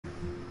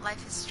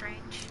Life is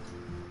Strange.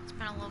 It's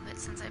been a little bit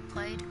since I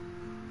played,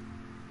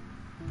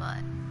 but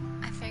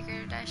I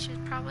figured I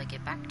should probably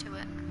get back to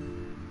it.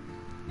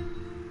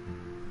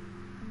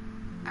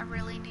 I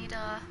really need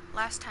a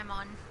last time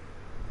on.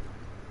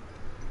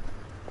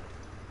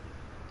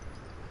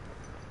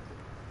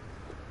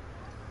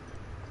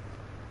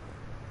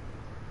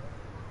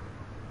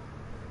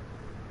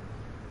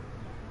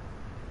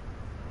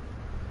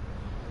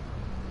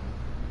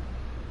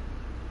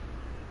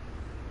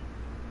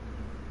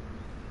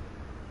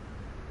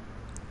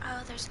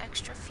 Oh, there's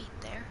extra feet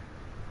there.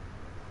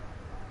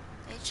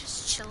 They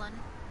just chillin'.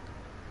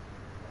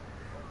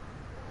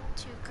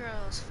 2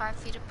 girls 5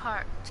 feet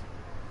apart,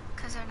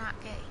 'cause they're not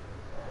gay.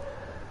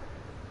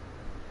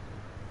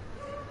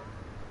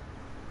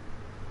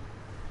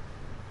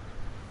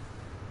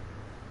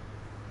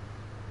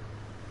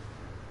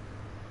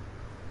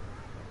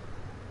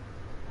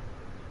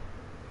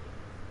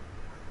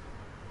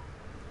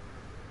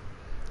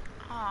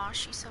 Aw,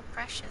 she's so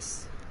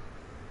precious.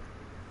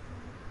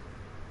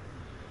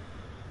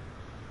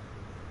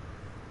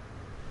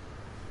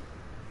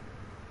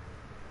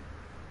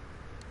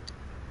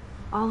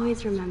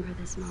 Always remember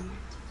this moment.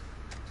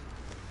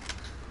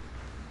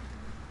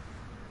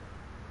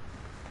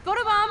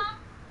 Photobomb!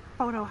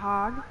 Photo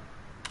hog.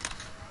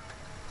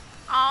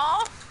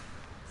 Aw,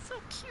 so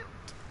cute.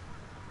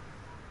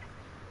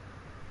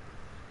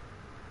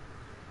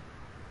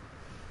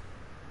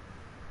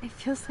 It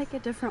feels like a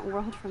different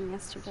world from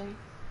yesterday.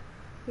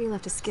 We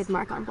left a skid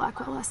mark on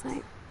Blackwell last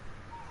night.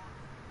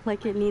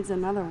 Like it needs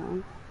another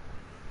one.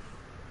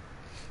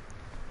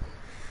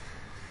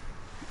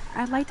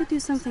 I'd like to do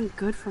something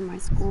good for my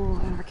school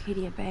in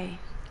Arcadia Bay.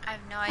 I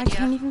have no I idea.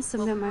 can't even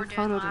submit what we my were doing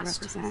photo to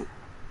last. represent.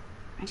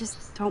 I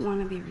just don't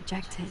want to be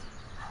rejected.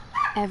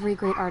 Every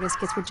great artist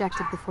gets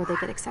rejected before they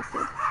get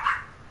accepted.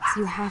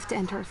 So you have to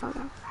enter a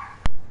photo.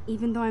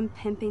 Even though I'm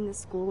pimping the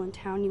school in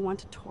town you want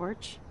to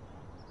torch?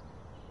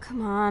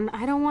 Come on,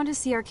 I don't want to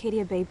see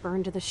Arcadia Bay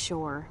burned to the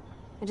shore.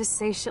 I just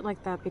say shit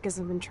like that because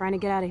I've been trying to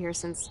get out of here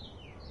since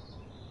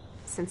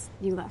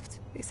you left,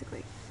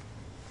 basically.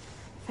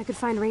 If I could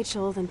find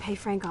Rachel, then pay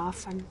Frank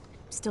off, I'm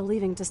still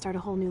leaving to start a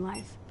whole new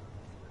life.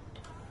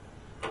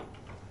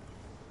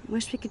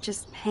 Wish we could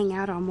just hang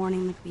out all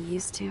morning like we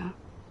used to.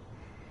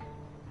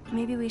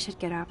 Maybe we should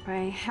get up.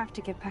 I have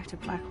to get back to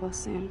Blackwell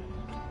soon.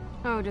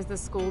 Oh, does the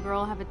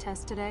schoolgirl have a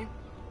test today?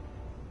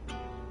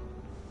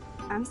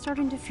 I'm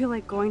starting to feel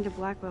like going to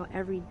Blackwell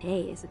every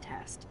day is a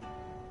test.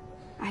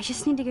 I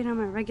just need to get on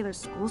my regular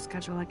school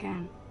schedule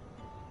again.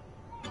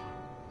 I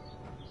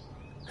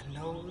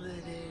know that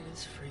it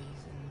is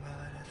freezing, but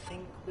I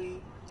think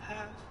we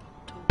have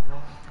to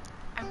walk.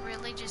 I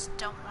really just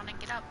don't want to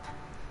get up.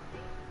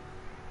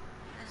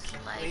 Just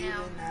lay Waving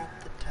down.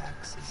 at the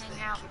taxis, Hang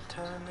they out. keep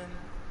turning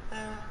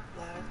their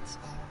lights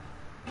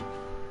off.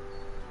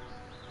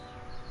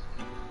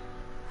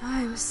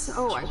 I was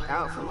so wiped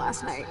out from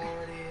last night.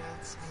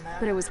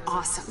 But it was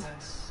awesome.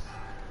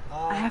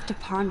 I have to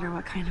ponder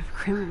what kind of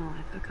criminal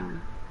I've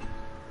become.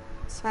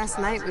 Last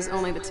night was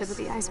only the tip of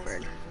the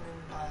iceberg.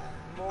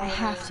 I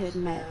have to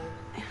admit,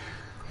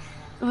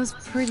 it was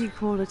pretty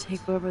cool to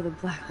take over the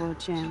Blackwell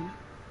gym.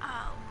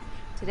 Oh,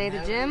 Today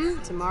the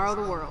gym, tomorrow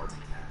the world.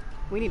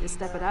 We need to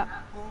step it up.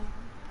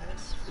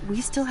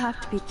 We still have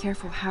to be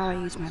careful how I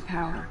use my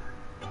power.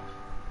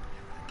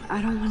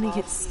 I don't want to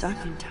get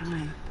stuck in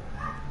time.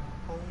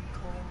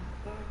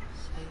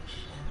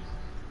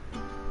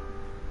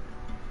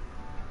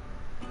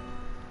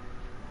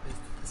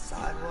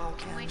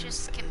 can we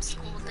just skip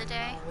school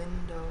today?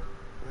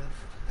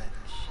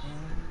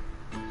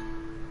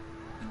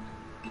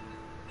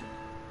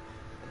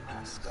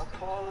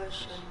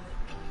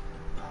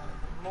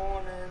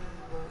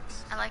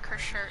 I like her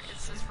shirt. It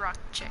says Rock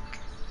Chick.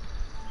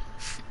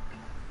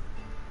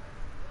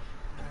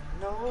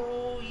 I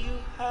know you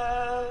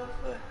have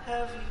a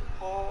heavy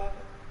heart.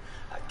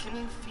 I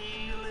can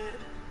feel it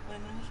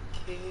when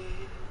we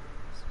kiss.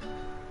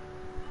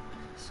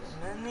 So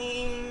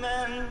many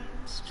men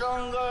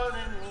stronger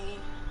than me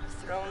have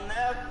thrown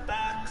their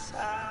backs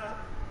out,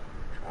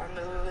 trying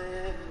to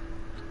live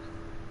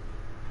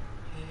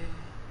here.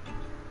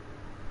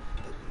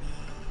 But me,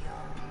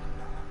 I'm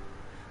not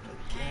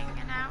again.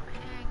 Hanging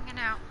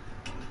out.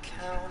 You can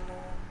count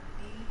on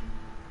me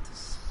to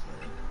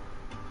split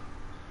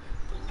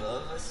the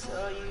love I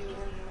saw you in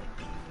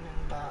the evening.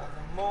 By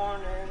the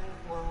morning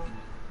won't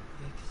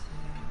exist.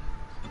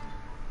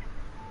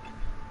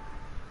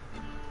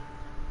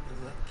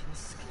 You're looking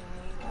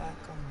skinny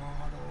like a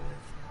model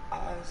with your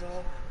eyes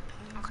all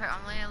pink. Okay,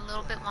 only a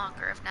little bit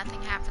longer. If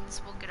nothing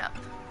happens, we'll get up.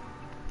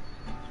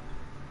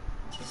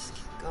 Just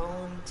keep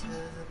going to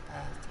the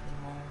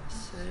bathroom, or I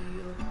say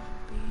you'll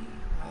be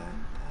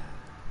right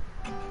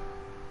back.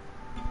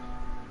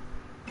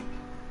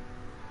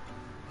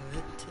 Well,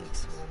 it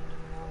takes one to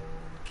know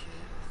one,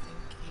 kid. I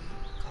think you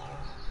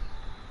got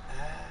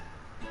that.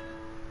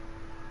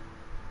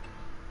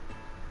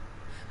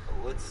 But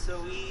what's so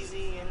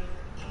easy in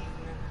the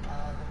evening,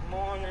 by the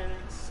morning,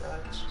 it's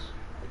such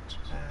a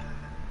drag.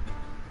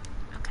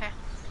 Okay.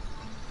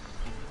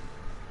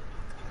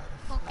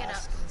 We'll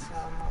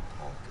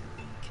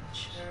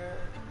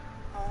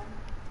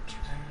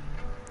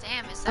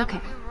that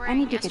Okay, what we were I wearing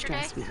need to get yesterday?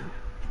 dressed now.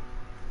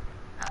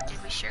 Oh,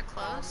 did we share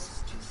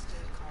clothes?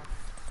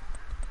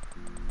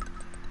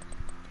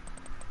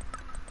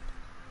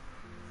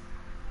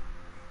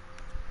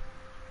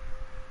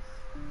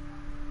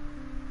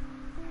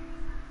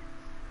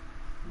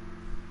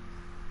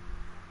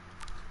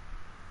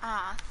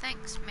 Aw,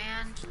 thanks,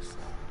 man.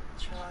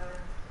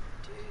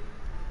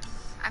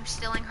 I'm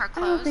stealing her I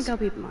don't think clothes.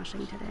 I'll be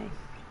moshing today.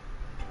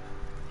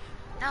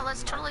 No,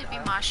 let's totally be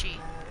moshy.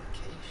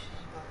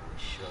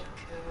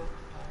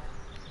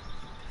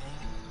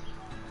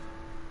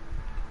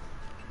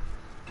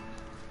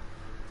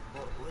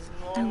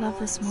 I love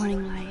this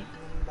morning light.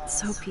 It's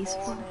so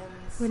peaceful.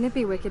 Wouldn't it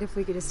be wicked if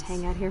we could just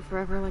hang out here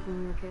forever like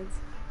when we were kids?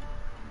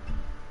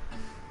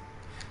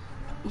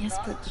 Yes,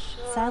 but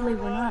sadly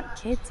we're not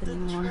kids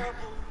anymore.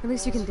 At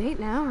least you can date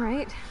now,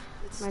 right?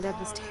 My dad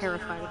was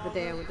terrified of the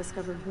day I would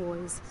discover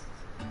boys.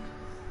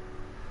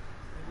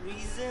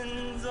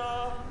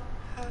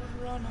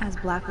 As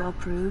Blackwell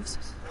proves,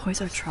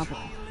 boys are trouble.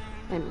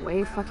 And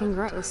way fucking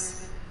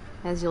gross.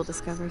 As you'll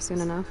discover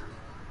soon enough.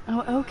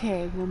 Oh,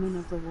 okay, woman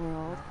of the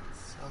world.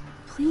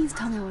 Please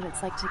tell me what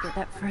it's like to get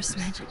that first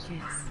magic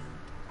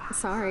kiss.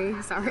 Sorry.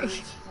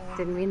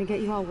 Didn't mean to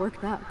get you all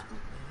worked up.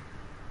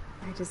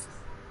 I just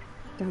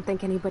don't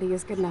think anybody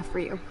is good enough for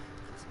you.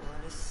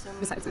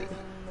 Besides me.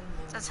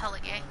 That's hella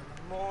gay.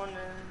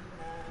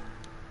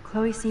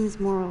 Chloe seems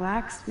more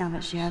relaxed now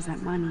that she has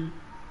that money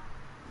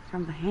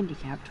from the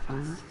handicapped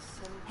fund.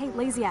 Hey,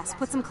 lazy ass,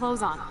 put some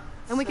clothes on.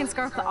 And we can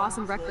scarf the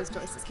awesome breakfast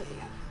Joyce is cooking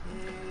up.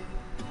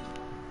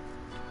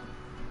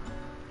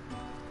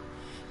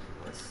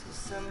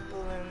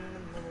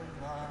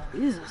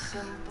 Ew,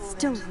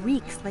 still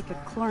reeks like a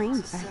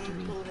chlorine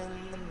factory.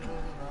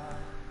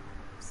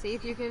 See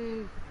if you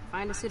can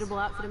find a suitable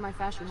outfit in my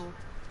fashion hole.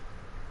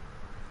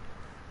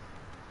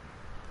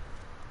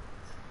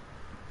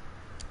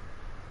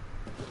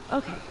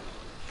 Okay,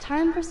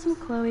 time for some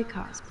Chloe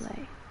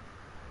cosplay.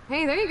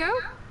 Hey, there you go.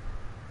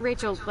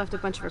 Rachel left a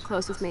bunch of her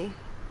clothes with me.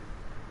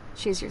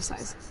 She's your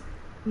size.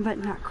 But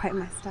not quite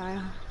my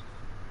style.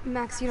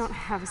 Max, you don't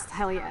have a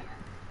style yet.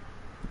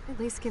 At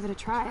least give it a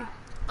try.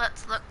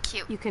 Let's look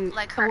cute. You can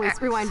like her always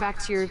ex. rewind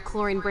back to your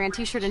chlorine brand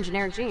t-shirt and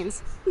generic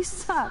jeans. You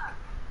suck.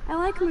 I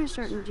like my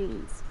shirt and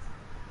jeans.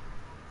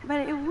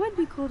 But it would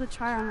be cool to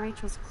try on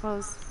Rachel's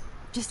clothes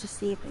just to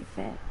see if they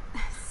fit.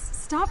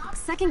 Stop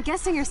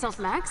second-guessing yourself,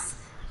 Max.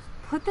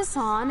 Put this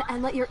on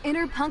and let your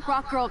inner punk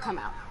rock girl come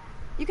out.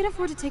 You can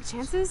afford to take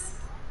chances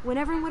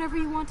whenever and whatever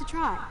you want to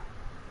try.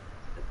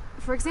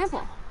 For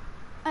example,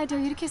 I dare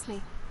you to kiss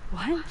me.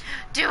 What?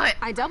 Do it.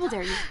 I double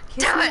dare you.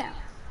 Kiss Do me it. now.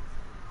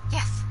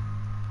 Yes.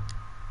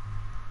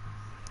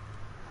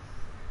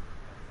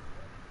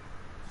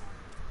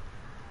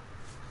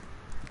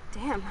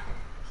 Damn,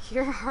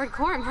 you're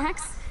hardcore,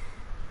 Max.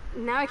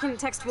 Now I can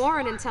text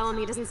Warren and tell him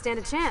he doesn't stand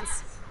a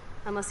chance.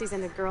 Unless he's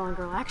into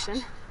girl-on-girl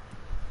action.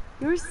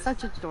 You're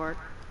such a dork.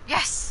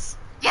 Yes.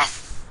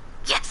 Yes.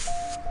 Yes.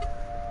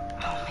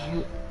 Oh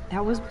man,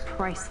 that was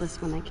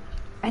priceless when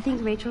I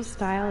think Rachel's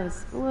style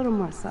is a little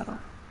more subtle.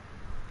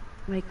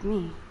 Like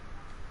me.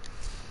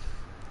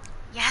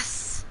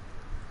 Yes.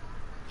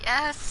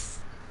 Yes.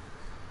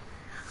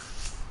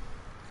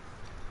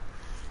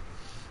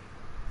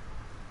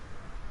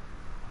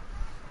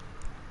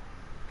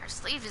 Her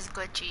sleeve is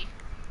glitchy.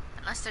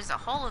 Unless there's a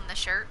hole in the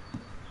shirt.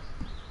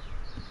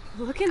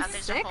 Looking God,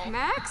 there's a sick, hole.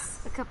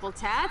 Max? A couple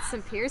tats,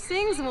 some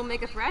piercings, and we'll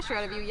make a thrasher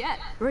out of you yet.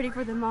 Ready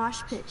for the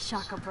mosh pit,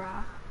 Shaka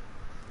Bra.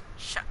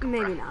 Shaka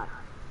Maybe bra. not.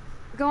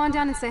 Go on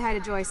down and say hi to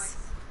Joyce.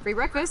 Free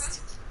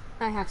breakfast?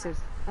 I have to,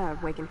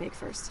 wake and bake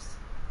first.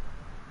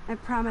 I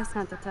promise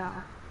not to tell.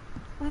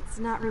 Let's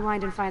not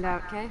rewind and find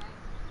out, okay?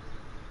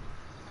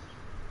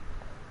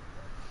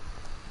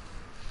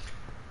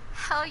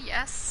 Hell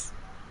yes.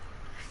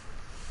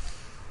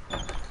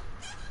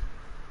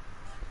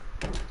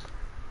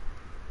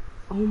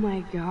 Oh my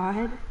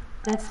god,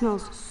 that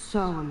smells so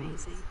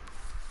amazing.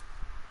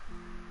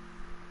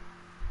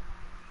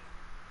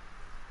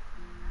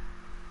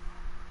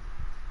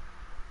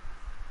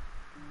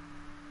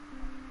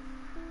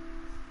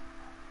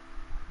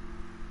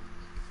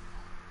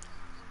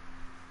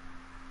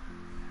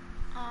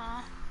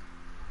 Aw.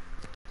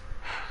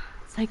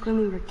 It's like when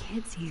we were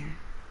kids here.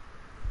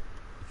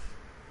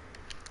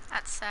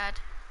 That's sad.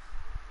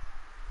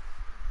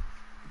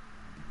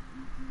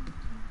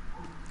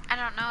 I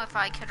don't know if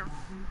I could have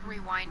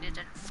rewinded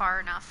it far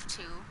enough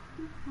to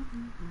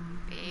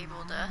be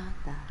able to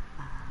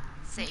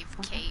save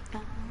Kate.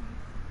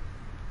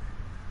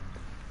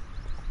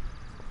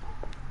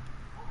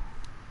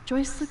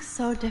 Joyce looks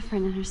so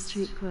different in her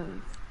street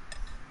clothes.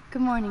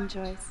 Good morning,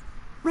 Joyce.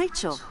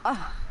 Rachel,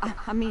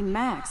 I mean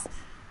Max.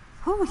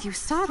 Whew, you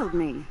startled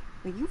me.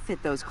 Well, you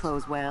fit those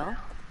clothes well.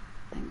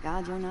 Thank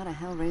God you're not a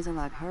hellraiser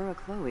like her or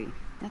Chloe.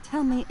 Now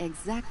tell me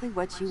exactly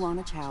what you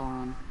want to chow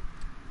on.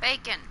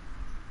 Bacon.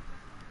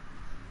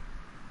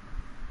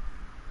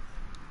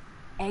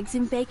 Eggs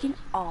and bacon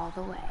all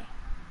the way.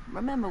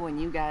 Remember when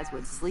you guys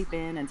would sleep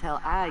in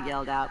until I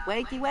yelled out,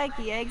 "Wakey,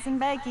 wakey, eggs and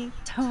bakey"?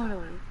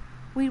 Totally.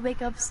 We'd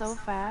wake up so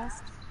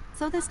fast.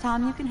 So this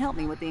time you can help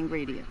me with the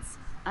ingredients.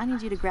 I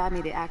need you to grab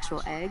me the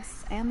actual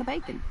eggs and the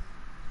bacon.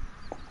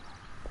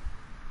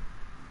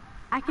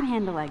 I can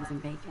handle eggs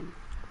and bacon.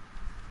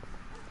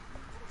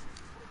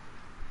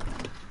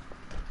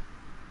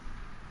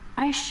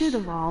 I should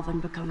evolve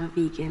and become a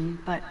vegan,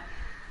 but...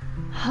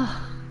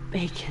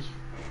 bacon.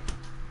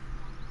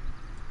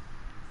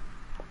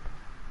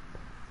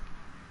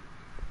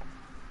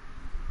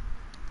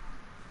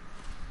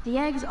 The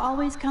eggs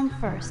always come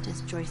first,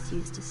 as Joyce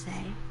used to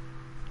say.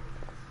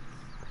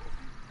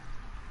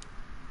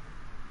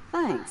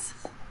 Thanks.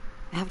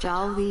 After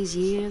all these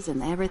years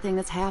and everything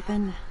that's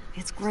happened,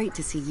 it's great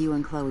to see you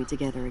and Chloe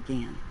together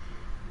again.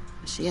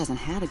 She hasn't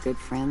had a good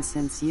friend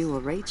since you or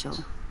Rachel.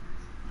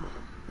 Oh,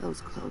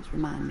 those clothes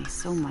remind me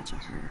so much of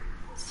her.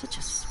 Such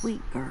a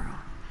sweet girl.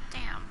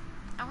 Damn.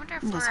 I wonder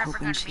if I'm we're just ever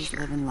hoping going to meet she's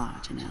her. living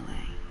large in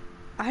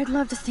L.A. I'd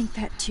love to think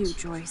that too,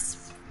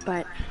 Joyce,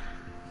 but...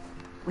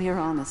 We're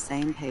on the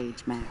same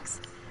page, Max.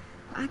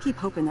 I keep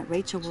hoping that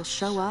Rachel will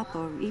show up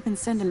or even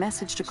send a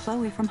message to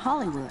Chloe from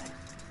Hollywood.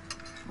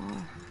 Or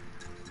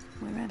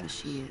wherever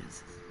she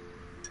is.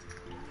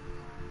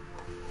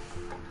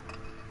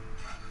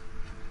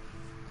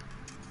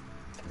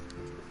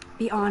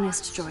 Be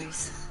honest,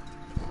 Joyce.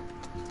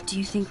 Do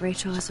you think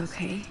Rachel is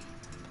okay?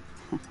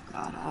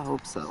 God, I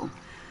hope so.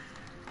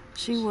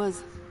 She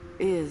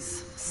is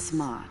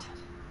smart.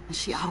 And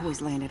she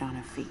always landed on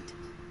her feet.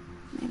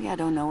 Maybe I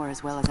don't know her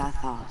as well as I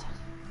thought.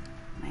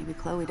 Maybe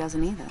Chloe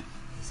doesn't either.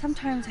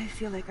 Sometimes I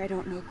feel like I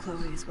don't know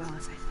Chloe as well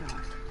as I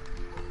thought.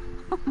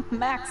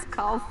 Max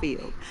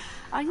Caulfield,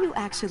 are you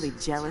actually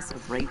jealous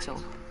of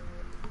Rachel?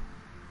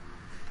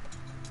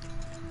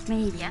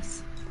 Maybe.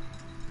 Yes.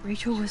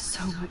 Rachel was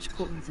so much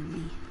cooler than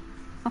me.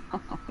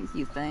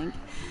 You think?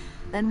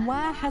 Then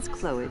why has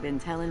Chloe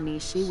been telling me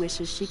she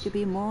wishes she could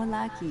be more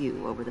like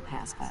you over the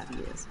past 5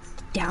 years?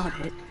 Doubt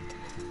it.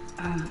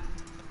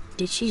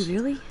 Did she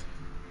really?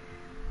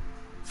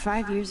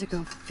 5 years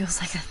ago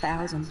feels like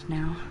 1,000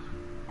 now.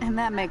 And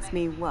that makes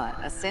me what,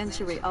 a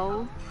century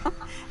old?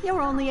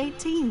 You're only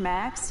 18,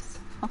 Max.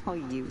 Oh,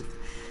 youth.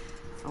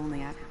 If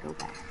only I could go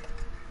back.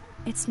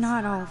 It's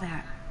not all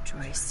that,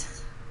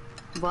 Joyce.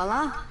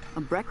 Voila,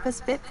 a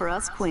breakfast fit for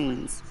us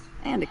queens.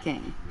 And a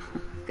king.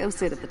 Go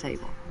sit at the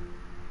table.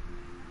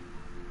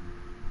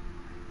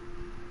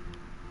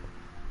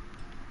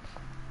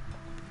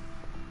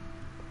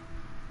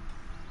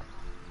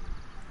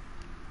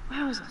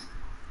 Wowza.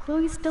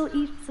 Chloe still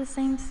eats the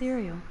same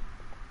cereal.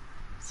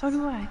 So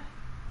do I.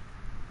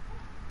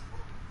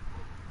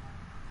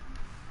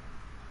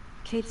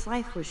 Kate's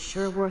life was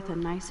sure worth a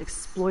nice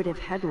exploitive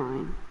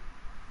headline.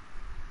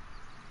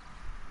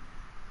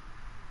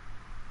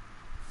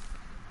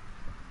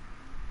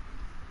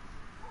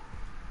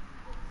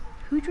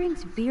 Who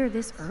drinks beer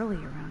this early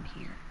around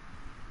here?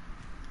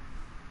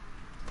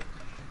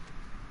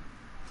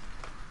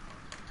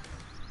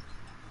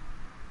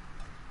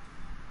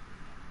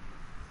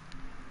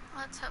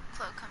 Let's hope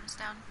Chloe comes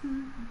down.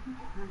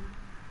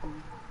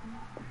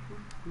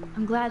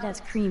 I'm glad that's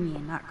creamy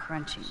and not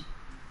crunchy.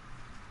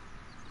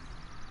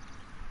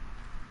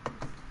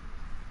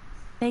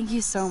 Thank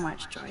you so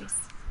much, Joyce.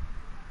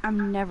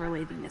 I'm never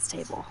leaving this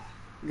table.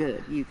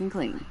 Good, you can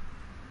clean.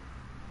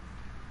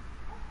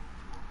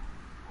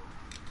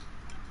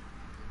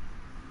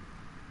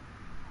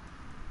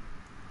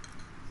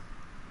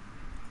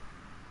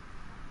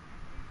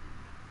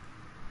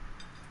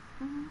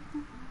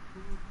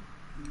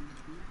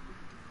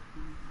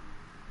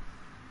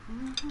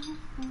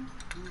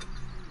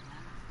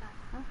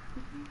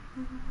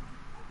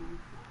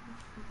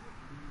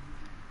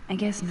 I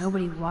guess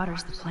nobody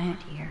waters the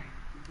plant here.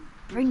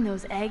 Bring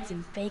those eggs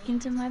and bacon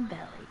to my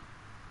belly.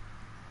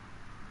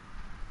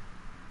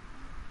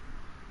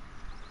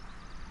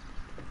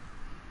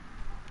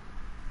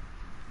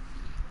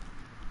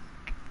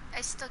 I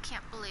still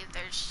can't believe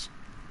there's,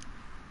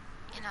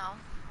 you know,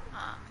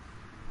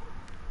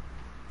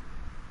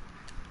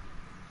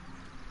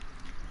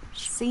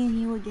 Seeing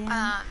you again?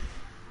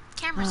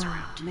 cameras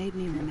around. Made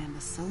me remember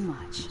so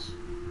much.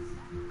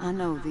 I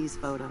know these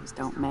photos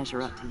don't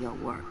measure up to your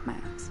work,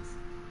 Max.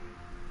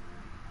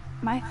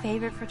 My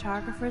favorite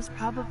photographers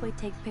probably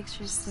take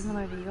pictures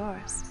similar to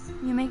yours.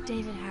 You make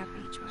David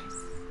happy,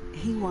 Joyce.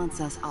 He wants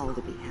us all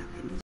to be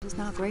happy. He's just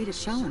not great at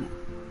showing it.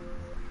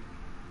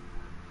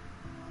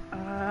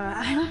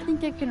 I don't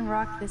think I can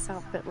rock this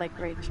outfit like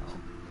Rachel.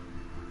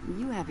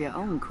 You have your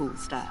own cool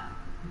style.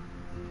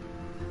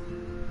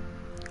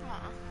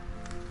 Aw.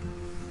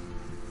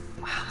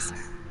 Wowzer.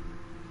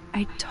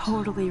 I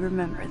totally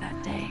remember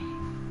that day.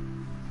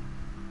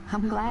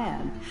 I'm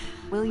glad.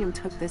 William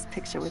took this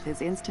picture with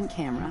his instant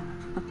camera.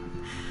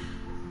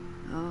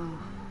 Oh,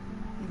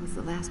 it was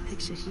the last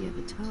picture he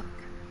ever took.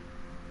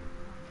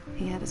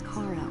 He had his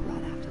car out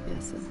right after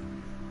this,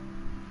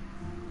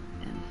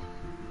 and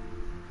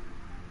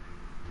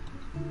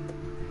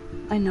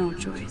I know,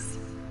 Joyce.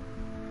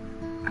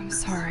 I'm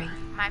sorry.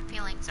 My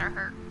feelings are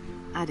hurt.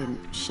 I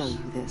didn't show you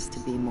this to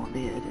be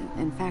morbid.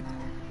 In fact,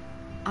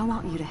 I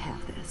want you to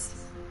have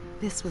this.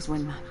 This was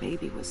when my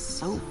baby was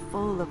so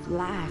full of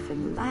life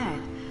and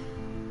light.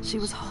 She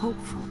was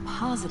hopeful,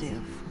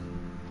 positive.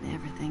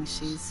 Everything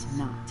she's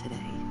not today.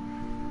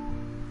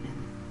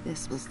 And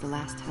this was the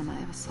last time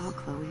I ever saw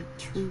Chloe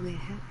truly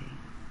happy.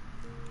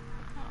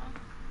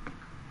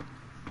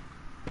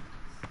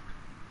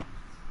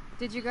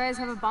 Did you guys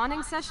have a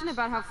bonding session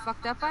about how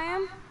fucked up I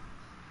am?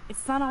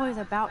 It's not always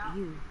about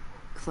you.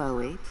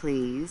 Chloe,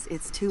 please.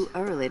 It's too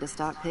early to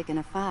start picking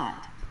a fight.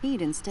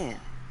 Eat instead.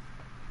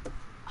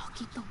 I'll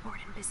keep the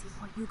warden busy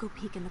while you go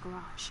peek in the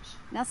garage.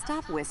 Now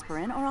stop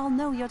whispering, or I'll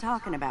know you're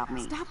talking about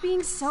me. Stop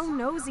being so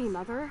nosy,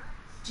 Mother.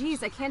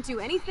 Jeez, I can't do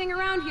anything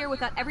around here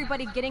without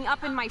everybody getting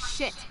up in my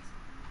shit.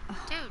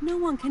 Dude. No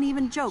one can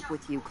even joke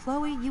with you,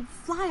 Chloe. You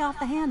fly off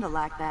the handle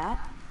like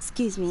that.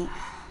 Excuse me,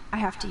 I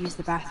have to use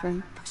the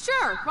bathroom.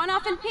 Sure, run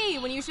off and pee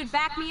when you should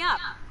back me up.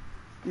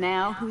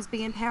 Now who's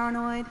being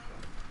paranoid?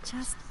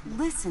 Just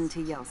listen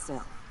to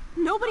yourself.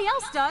 Nobody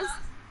else does.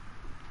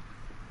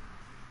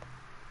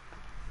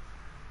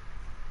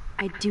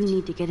 I do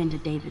need to get into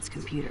David's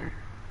computer.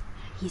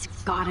 He's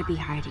gotta be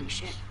hiding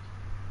shit.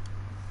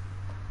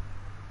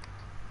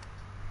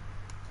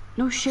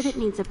 No shit, it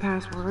needs a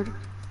password.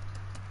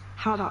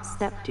 How about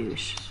step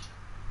douche?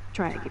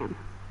 Try again.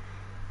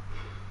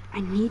 I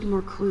need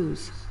more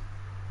clues.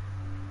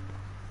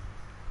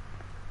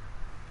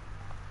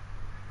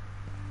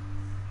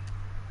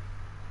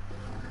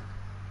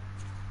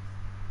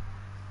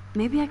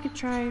 Maybe I could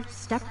try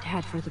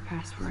stepdad for the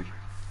password.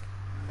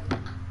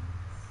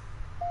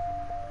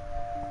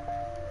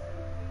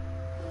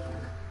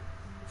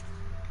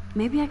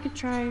 Maybe I could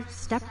try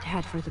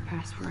stepdad for the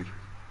password.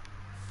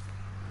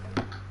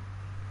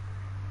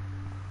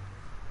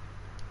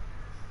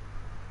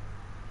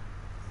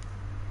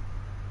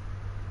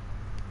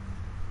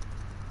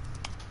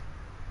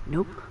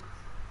 Nope.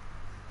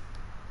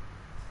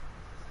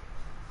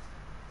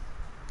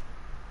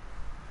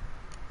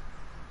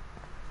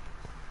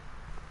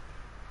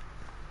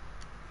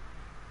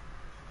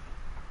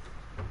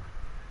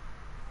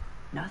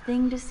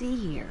 Nothing to see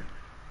here.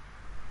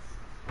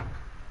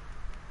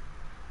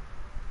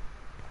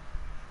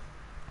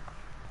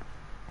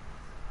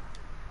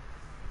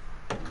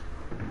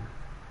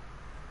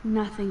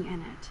 Nothing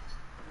in it.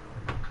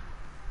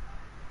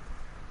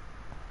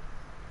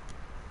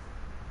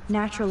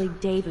 Naturally,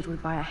 David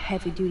would buy a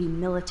heavy-duty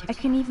military. I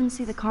can even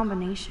see the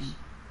combination.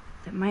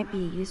 That might be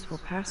a useful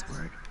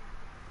password.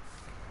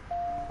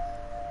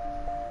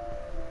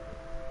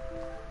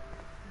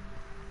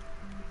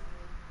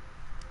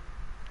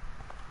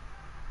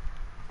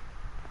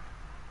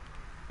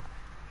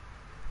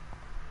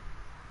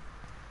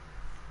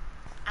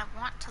 I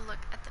want to look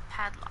at the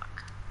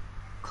padlock.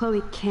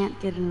 Chloe can't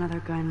get another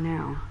gun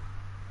now.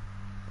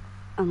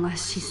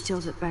 Unless she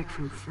steals it back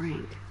from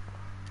Frank.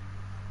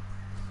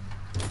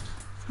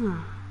 Huh.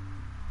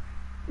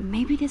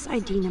 Maybe this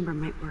ID number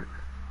might work.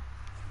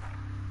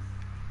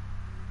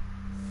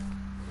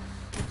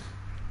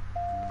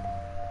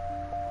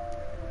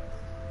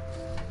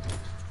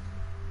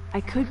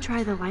 I could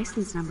try the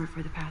license number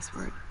for the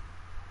password.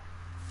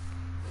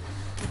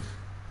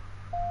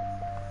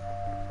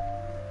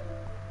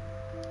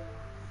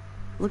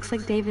 Looks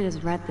like David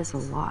has read this a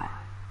lot.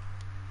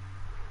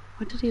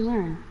 What did he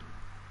learn?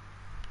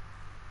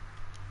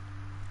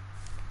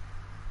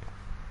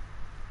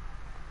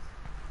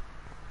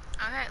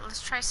 Alright,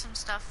 let's try some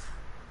stuff.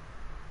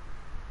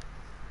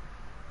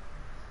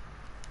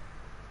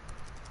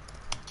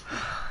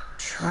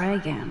 Try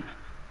again.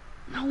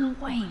 No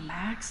way,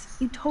 Max.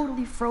 You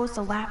totally froze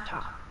the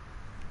laptop.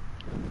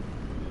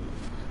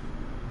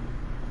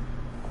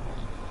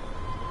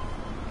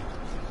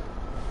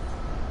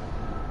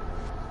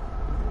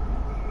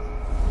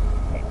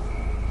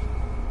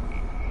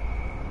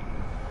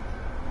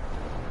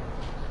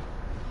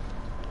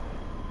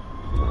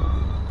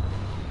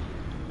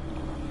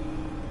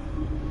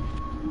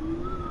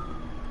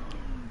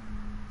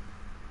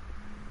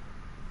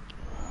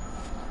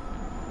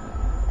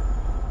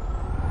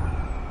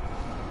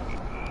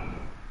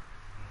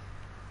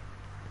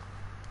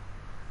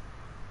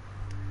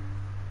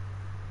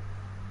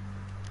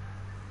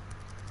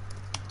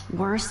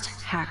 Worst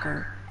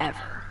hacker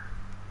ever.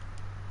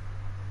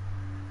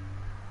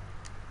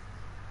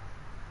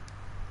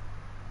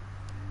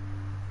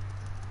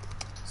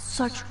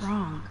 Such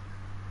wrong.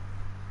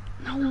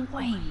 No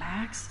way,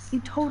 Max. You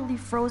totally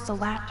froze the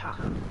laptop.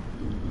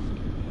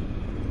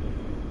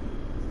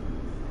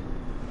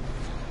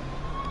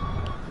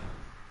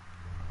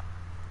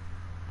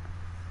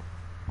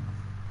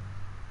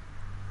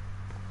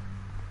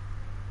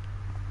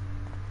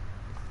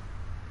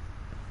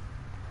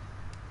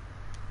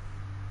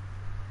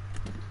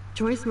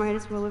 Joyce might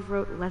as well have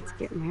wrote, "Let's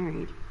get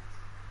married."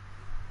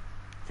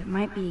 That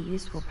might be a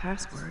useful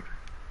password.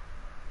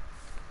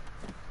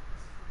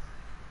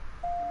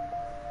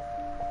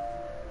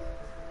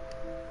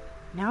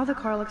 Now the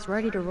car looks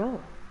ready to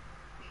roll.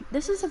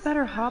 This is a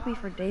better hobby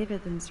for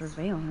David than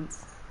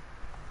surveillance.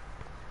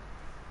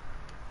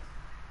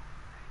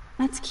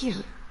 That's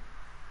cute.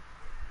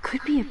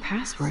 Could be a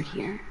password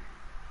here.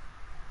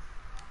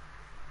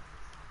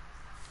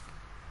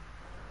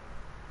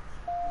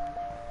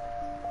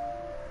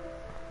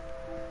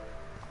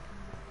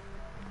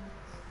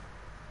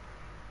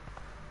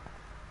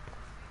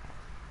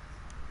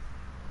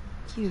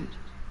 cute.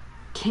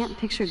 Can't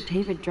picture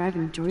David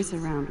driving Joyce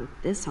around with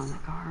this on the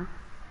car.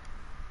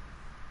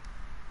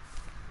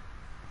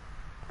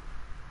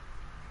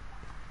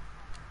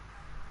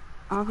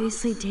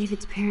 Obviously,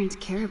 David's parents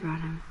care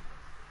about him.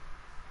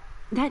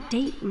 That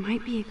date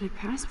might be a good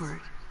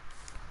password.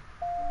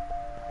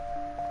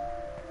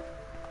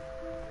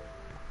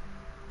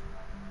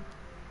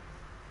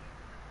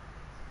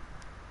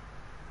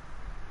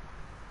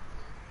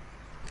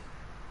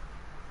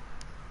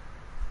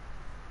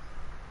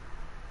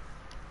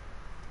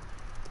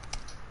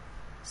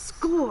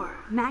 Score!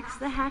 Max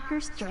the hacker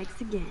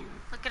strikes again.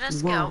 Look at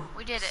us Whoa. go.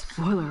 We did it.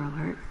 Spoiler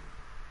alert.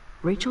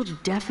 Rachel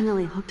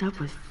definitely hooked up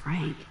with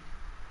Frank.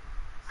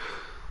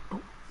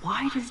 But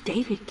why does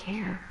David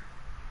care?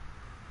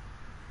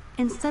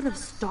 Instead of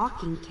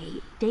stalking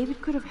Kate,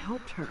 David could have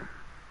helped her.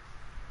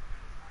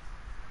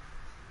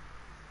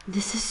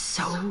 This is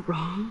so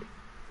wrong.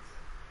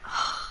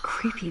 Oh,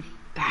 creepy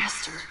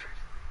bastard.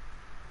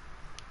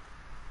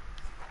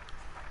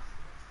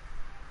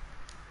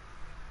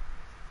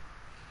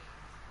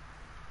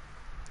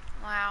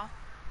 Wow.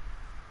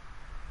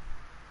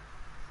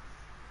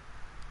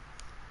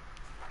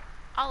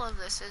 All of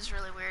this is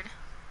really weird.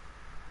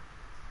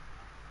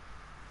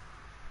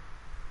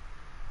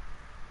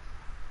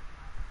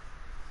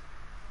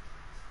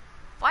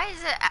 Why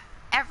is it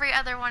every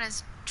other one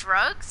is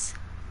drugs?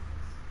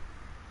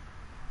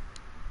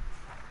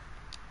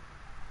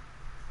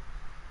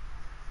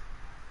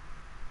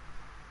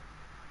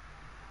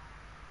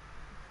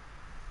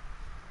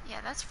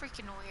 Yeah, that's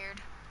freaking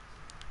weird.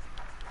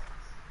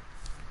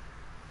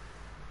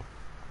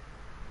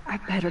 I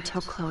better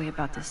tell Chloe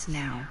about this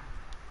now.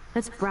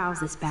 Let's browse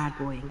this bad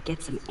boy and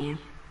get some amp.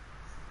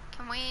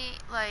 Can we,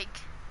 like...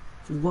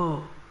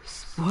 Whoa,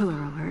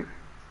 spoiler alert.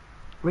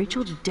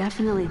 Rachel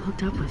definitely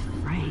hooked up with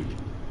Frank.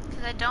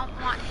 Because I don't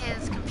want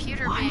his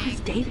computer Why being does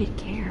David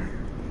care?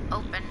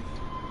 open.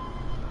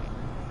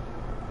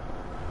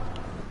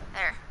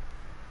 There.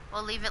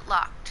 We'll leave it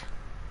locked.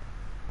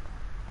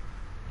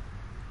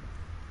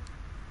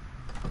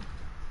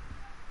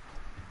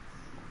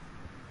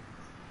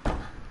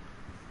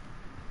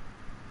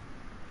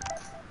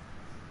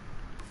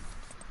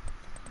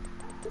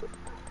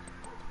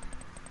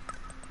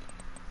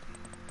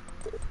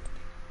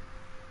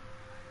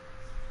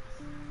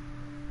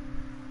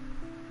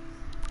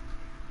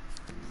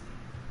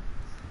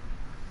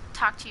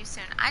 Talk to you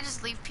soon. I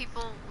just leave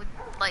people with,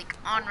 like,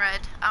 on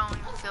red. I don't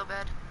even feel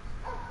bad.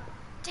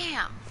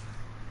 Damn.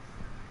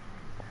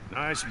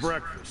 Nice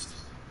breakfast.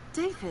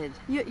 David,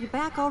 you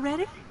back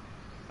already?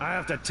 I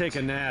have to take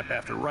a nap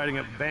after writing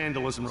up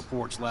vandalism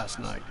reports last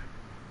night.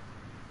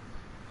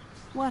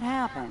 What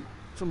happened?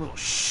 Some little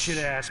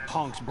shit-ass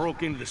punks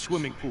broke into the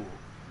swimming pool.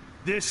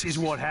 This is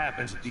what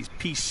happens at these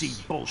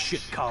PC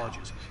bullshit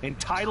colleges.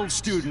 Entitled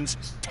students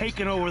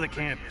taking over the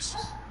campus.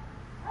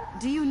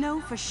 Do you know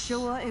for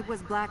sure it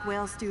was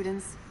Blackwell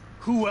students?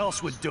 Who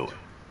else would do it?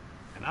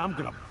 And I'm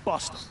gonna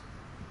bust them.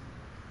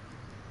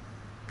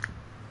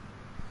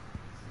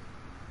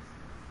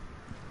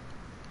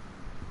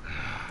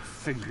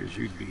 Figures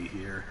you'd be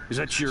here. Is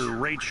that your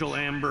Rachel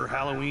Amber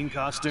Halloween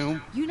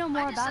costume? You know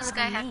more Why does about this it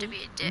guy than have me. to be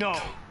a dick? No.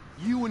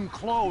 You and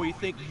Chloe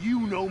think you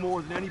know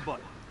more than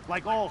anybody.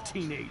 Like all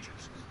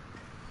teenagers.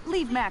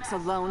 Leave Max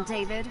alone,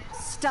 David.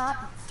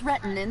 Stop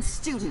threatening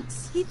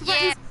students. He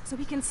threatens Yeah. so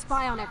he can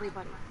spy on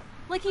everybody.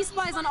 Like he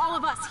spies on all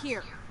of us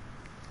here.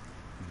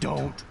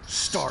 Don't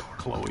start,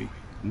 Chloe.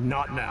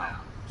 Not now.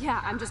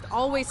 Yeah, I'm just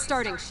always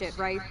starting shit,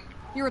 right?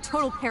 You're a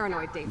total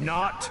paranoid, David.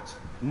 Not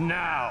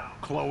now,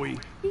 Chloe.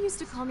 You used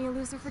to call me a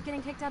loser for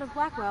getting kicked out of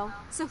Blackwell.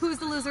 So who's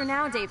the loser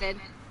now, David?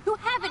 Who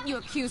haven't you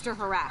accused or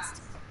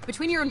harassed?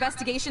 Between your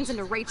investigations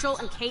into Rachel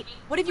and Kate,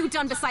 what have you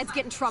done besides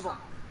get in trouble?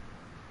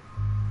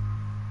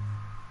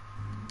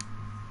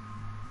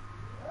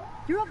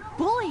 You're a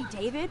bully,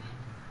 David.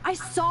 I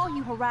saw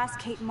you harass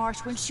Kate Marsh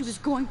when she was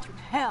going through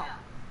hell.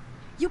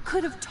 You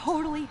could have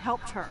totally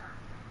helped her.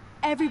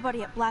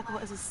 Everybody at Blackwell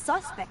is a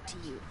suspect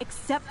to you,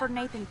 except for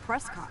Nathan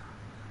Prescott.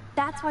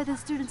 That's why the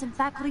students and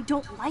faculty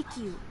don't like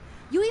you.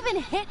 You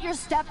even hit your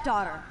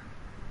stepdaughter.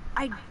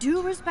 I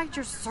do respect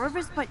your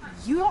service, but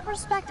you don't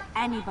respect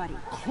anybody.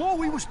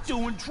 Chloe was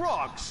doing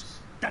drugs.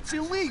 That's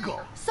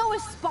illegal. So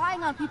is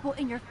spying on people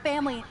in your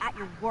family and at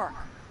your work.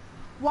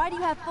 Why do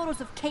you have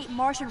photos of Kate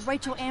Marsh and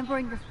Rachel Amber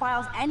in your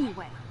files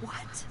anyway?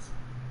 What?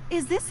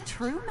 Is this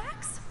true,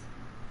 Max?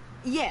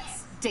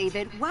 Yes,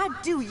 David. Why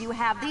do you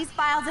have these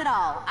files at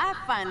all? I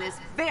find this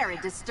very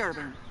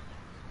disturbing.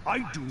 I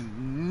do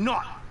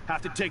not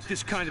have to take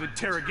this kind of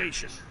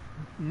interrogation.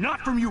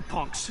 Not from you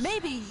punks.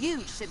 Maybe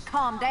you should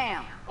calm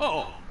down.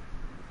 Oh,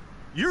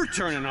 you're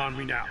turning on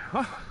me now, huh?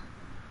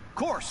 Of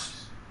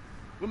course.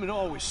 Women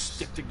always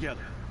stick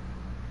together.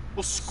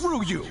 Well,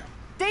 screw you.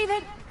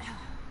 David,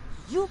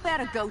 you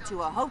better go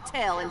to a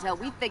hotel until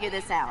we figure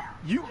this out.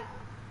 You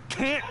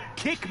can't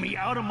kick me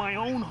out of my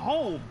own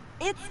home.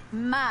 It's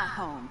my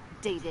home,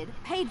 David.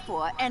 Paid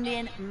for and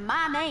in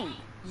my name.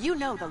 You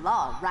know the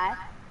law, right?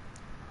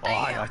 Oh,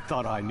 I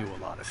thought I knew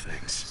a lot of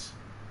things.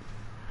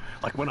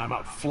 Like when I'm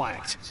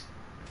outflanked.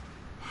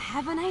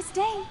 Have a nice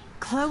day.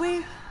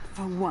 Chloe,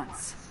 for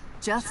once,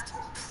 just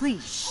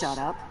please shut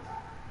up.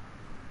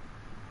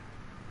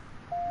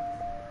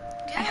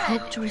 Good. I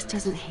hope Joyce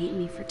doesn't hate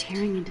me for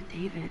tearing into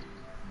David.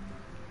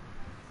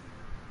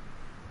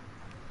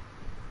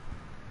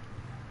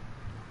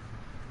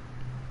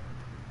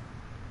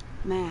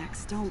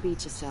 Max, don't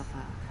beat yourself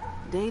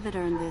up. David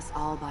earned this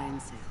all by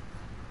himself.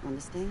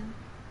 Understand?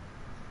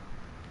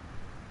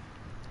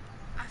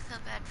 I feel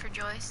bad for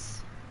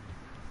Joyce.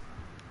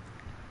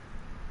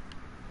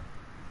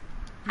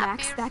 How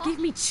Max, that beautiful. gave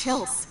me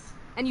chills.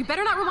 And you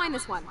better not rewind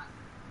this one.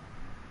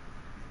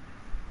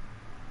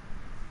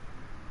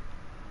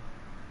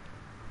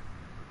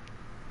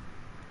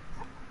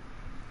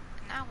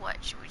 Now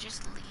what? Should we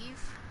just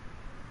leave?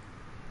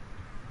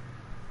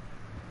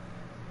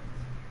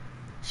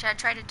 Should I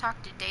try to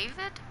talk to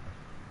David?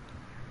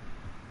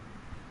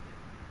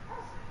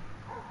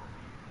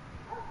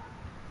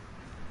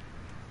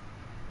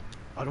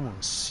 I don't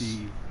want to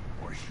see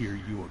or hear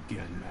you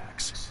again,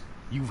 Max.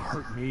 You've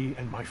hurt me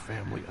and my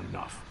family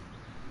enough.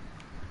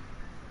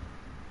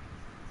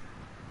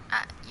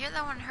 You're the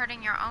one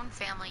hurting your own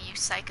family, you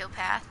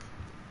psychopath.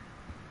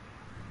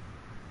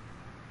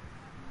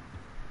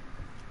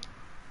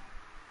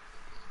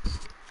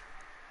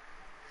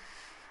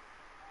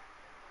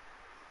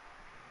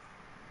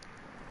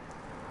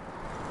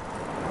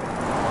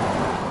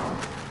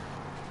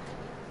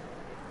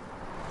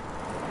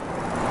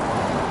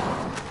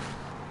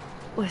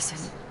 Listen,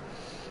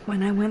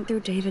 when I went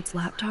through David's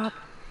laptop,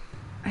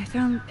 I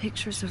found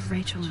pictures of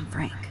Rachel and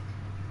Frank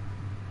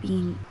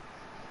being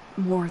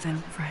more than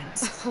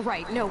friends.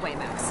 Right, no way,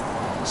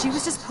 Max. She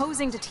was just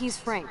posing to tease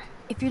Frank.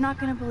 If you're not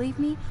gonna believe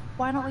me,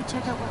 why don't we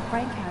check out what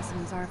Frank has in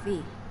his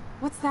RV?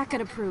 What's that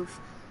gonna prove?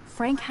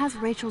 Frank has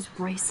Rachel's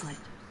bracelet.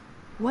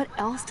 What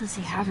else does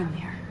he have in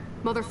there?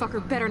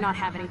 Motherfucker better not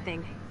have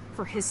anything.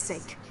 For his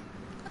sake.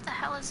 What the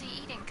hell is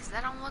he eating? Because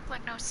that don't look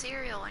like no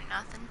cereal or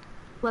nothing.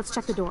 Let's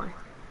check the door.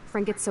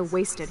 Frank gets so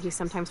wasted, he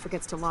sometimes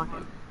forgets to lock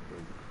it.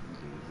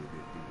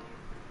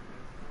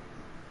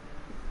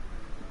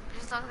 It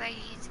just looks like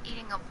he's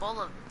eating a bowl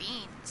of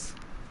beans.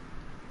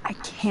 I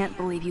can't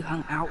believe you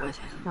hung out with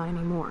him. Not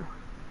anymore.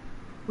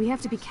 We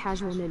have to be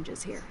casual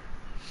ninjas here.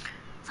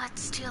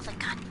 Let's steal the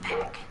gun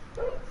back.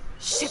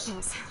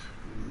 Shitballs.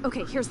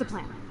 Okay, here's the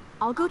plan.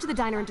 I'll go to the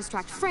diner and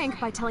distract Frank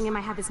by telling him I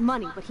have his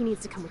money, but he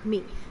needs to come with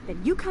me.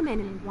 Then you come in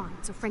and rewind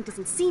so Frank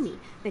doesn't see me.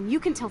 Then you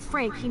can tell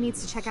Frank he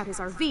needs to check out his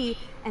RV,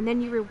 and then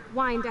you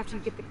rewind after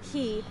you get the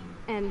key,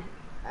 and...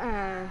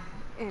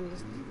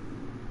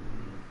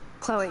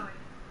 Chloe,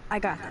 I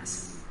got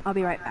this. I'll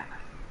be right back.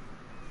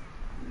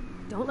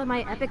 Don't let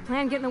my epic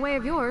plan get in the way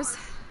of yours.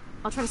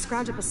 I'll try to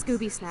scrounge up a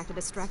Scooby snack to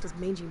distract his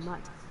mangy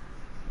mutt.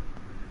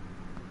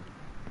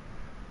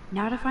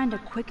 Now to find a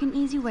quick and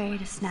easy way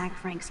to snag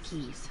Frank's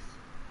keys.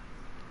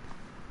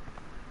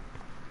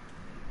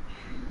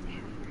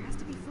 There has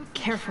to be food for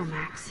Careful,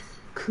 Max.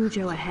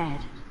 Cujo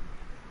ahead.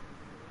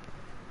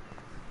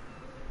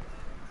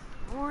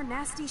 more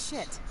nasty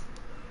shit.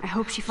 I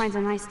hope she finds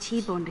a nice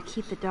T-bone to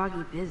keep the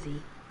doggy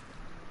busy.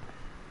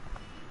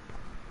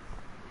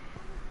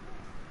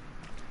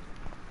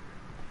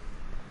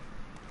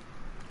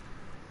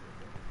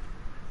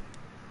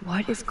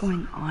 What is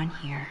going on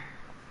here?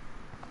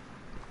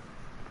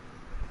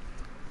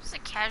 It's a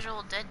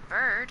casual dead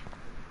bird.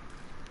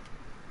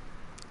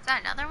 Is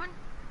that another one?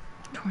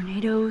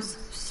 Tornadoes,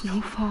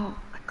 snowfall,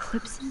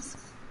 eclipses,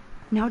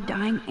 now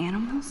dying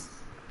animals?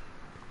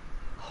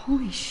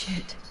 Holy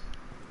shit.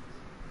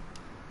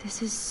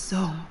 This is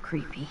so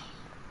creepy.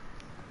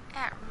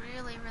 That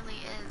really, really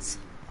is.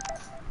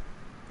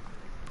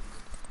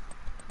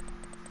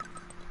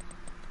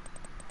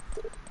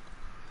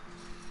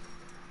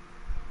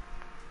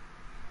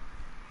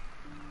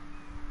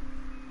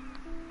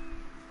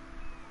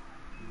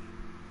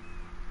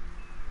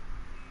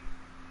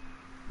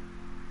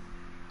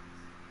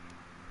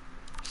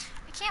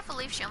 I can't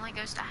believe she only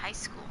goes to high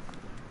school.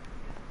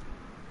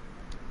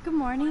 Good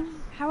morning.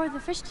 How are the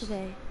fish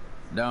today?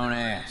 Don't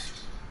ask.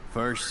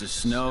 First the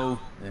snow,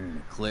 then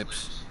an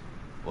eclipse.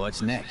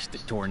 What's next?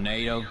 A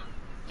tornado?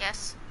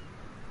 Yes.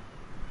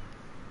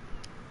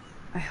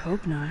 I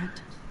hope not.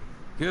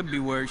 Could be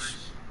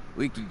worse.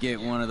 We could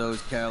get one of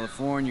those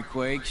California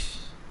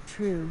quakes.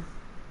 True.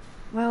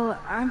 Well,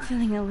 I'm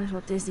feeling a little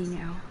dizzy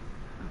now.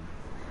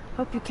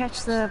 Hope you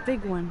catch the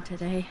big one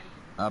today.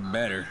 I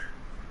better.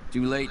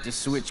 Too late to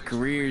switch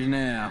careers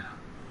now.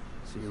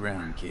 See you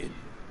around, kid.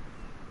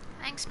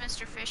 Thanks,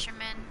 Mr.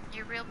 Fisherman.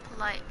 You're real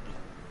polite.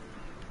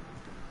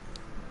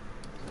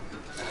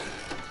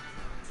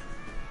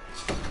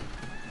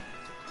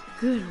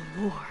 Good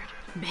lord,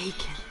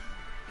 bacon.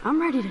 I'm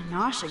ready to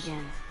nosh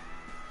again.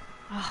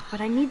 Oh, but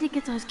I need to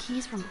get those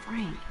keys from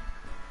Frank.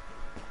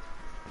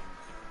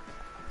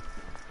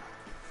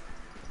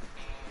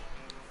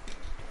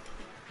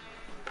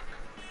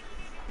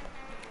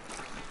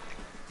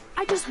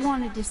 I just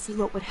wanted to see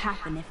what would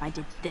happen if I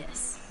did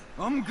this.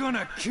 I'm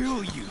gonna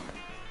kill you.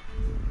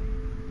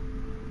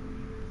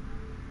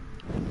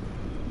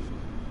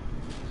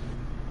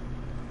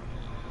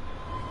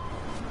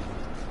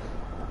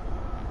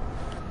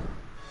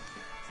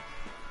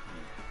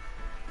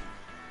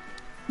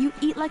 You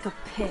eat like a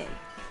pig.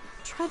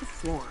 Try the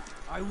floor.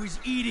 I was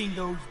eating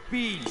those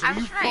bees. I Are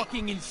you was right.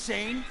 fucking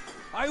insane?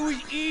 I was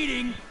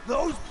eating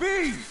those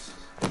bees!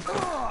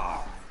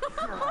 Ugh.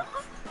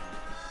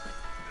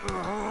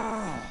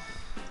 Ugh.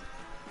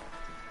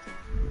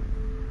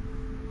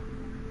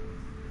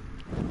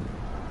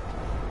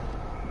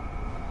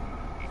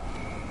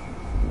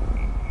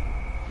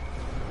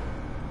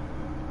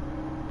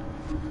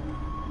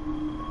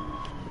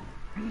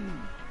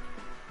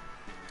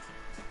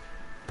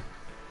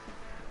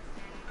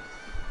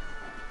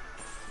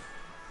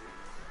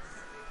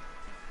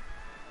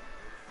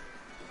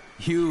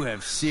 You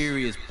have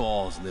serious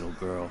balls, little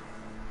girl.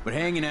 But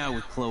hanging out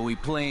with Chloe,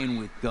 playing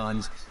with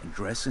guns, and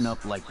dressing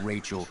up like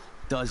Rachel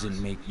doesn't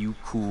make you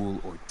cool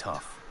or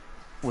tough.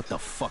 What the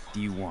fuck do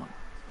you want?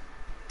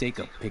 Take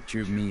a picture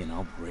of me and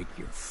I'll break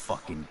your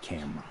fucking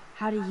camera.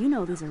 How do you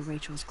know these are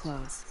Rachel's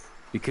clothes?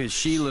 Because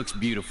she looks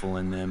beautiful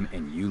in them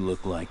and you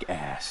look like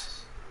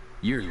ass.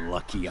 You're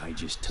lucky I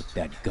just took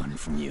that gun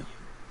from you.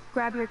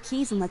 Grab your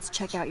keys and let's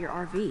check out your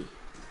RV.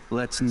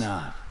 Let's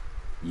not.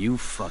 You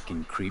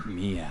fucking creep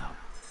me out.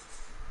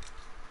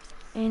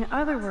 In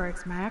other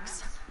words,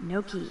 Max,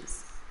 no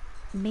keys.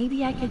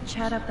 Maybe I could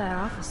chat up that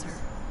officer,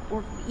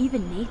 or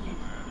even Nathan,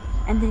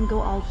 and then go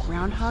all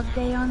Groundhog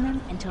Day on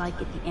them until I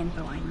get the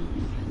info I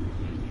need.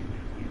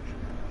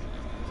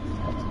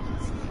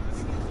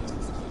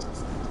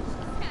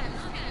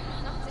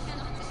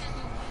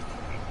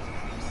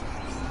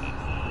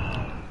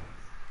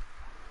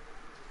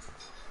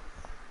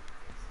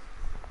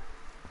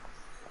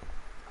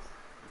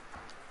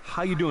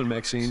 How you doing,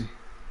 Maxine?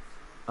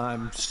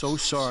 I'm so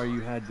sorry you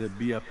had to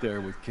be up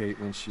there with Kate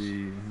when she,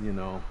 you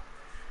know...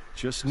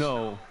 Just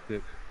know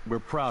that we're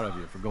proud of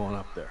you for going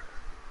up there.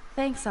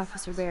 Thanks,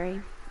 Officer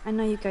Barry. I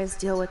know you guys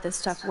deal with this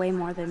stuff way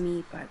more than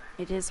me, but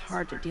it is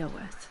hard to deal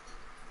with.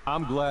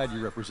 I'm glad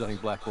you're representing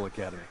Blackpool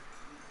Academy.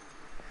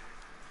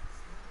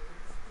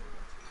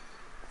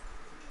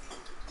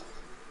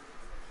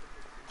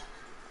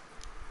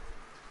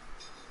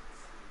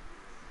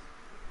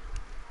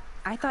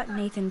 I thought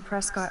Nathan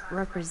Prescott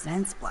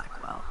represents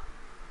Blackwell.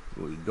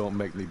 Well, don't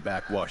make me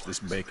backwash this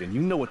bacon.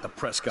 You know what the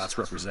Prescotts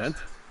represent.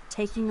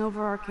 Taking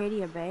over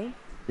Arcadia Bay?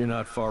 You're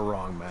not far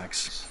wrong,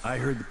 Max. I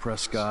heard the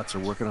Prescotts are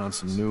working on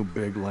some new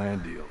big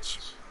land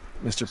deals.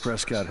 Mr.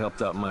 Prescott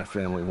helped out my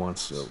family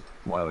once a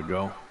while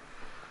ago,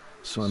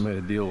 so I made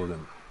a deal with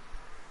him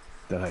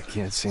that I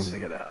can't seem to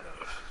get out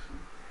of.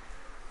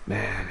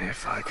 Man,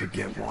 if I could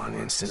get one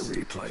instant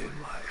replay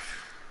in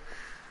life.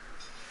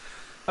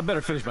 I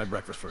better finish my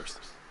breakfast first.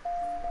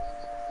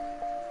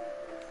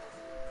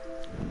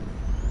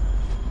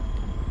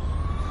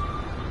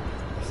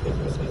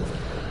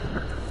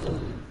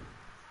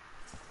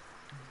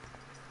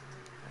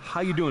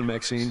 How you doing,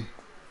 Maxine?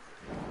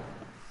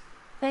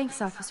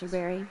 Thanks, Officer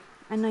Barry.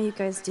 I know you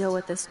guys deal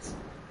with this.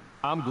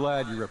 I'm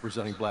glad you're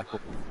representing Blackpool.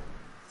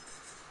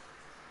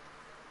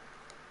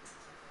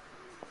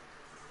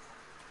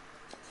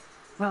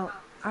 Well,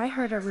 I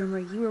heard a rumor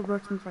you were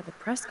working for the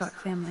Prescott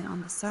family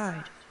on the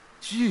side.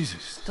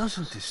 Jesus,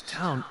 doesn't this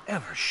town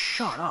ever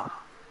shut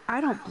up?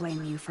 I don't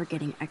blame you for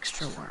getting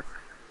extra work.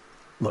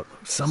 Look,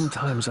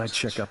 sometimes I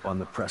check up on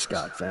the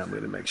Prescott family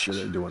to make sure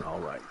they're doing all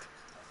right.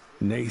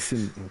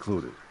 Nathan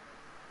included.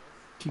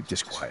 Keep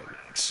this quiet,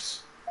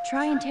 Max.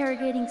 Try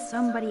interrogating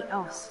somebody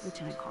else,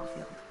 Lieutenant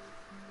Caulfield.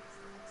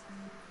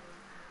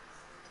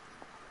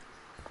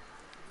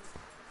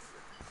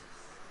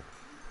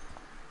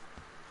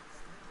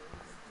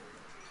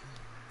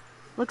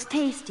 Looks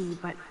tasty,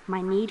 but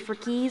my need for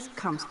keys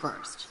comes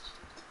first.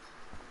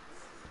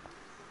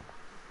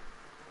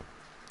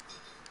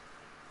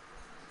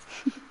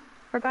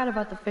 Forgot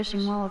about the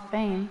Fishing Wall of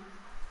Fame.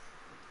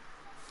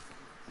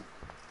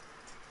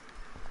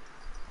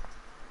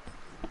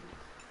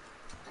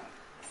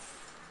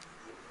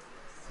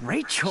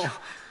 Rachel?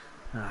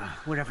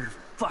 Whatever the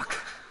fuck.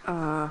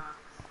 Oh,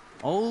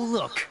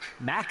 look.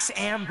 Max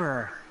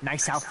Amber.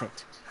 Nice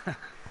outfit.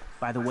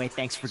 By the way,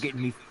 thanks for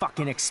getting me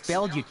fucking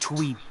expelled, you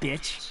twee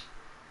bitch.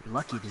 You're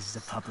lucky this is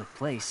a public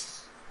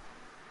place.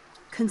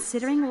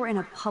 Considering we're in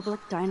a public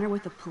diner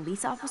with a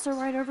police officer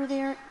right over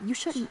there, you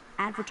shouldn't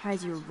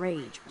advertise your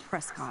rage,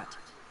 Prescott.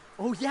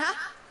 Oh, yeah?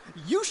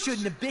 You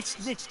shouldn't have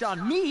bitch snitched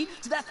on me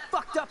to that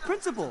fucked up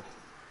principal.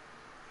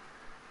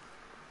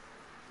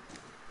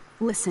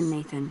 Listen,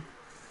 Nathan.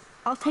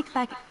 I'll take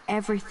back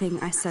everything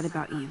I said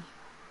about you.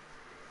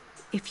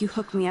 If you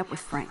hook me up with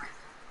Frank.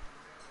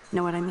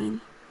 Know what I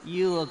mean?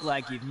 You look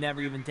like you've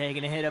never even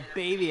taken a hit of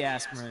baby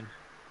aspirin.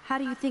 How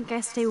do you think I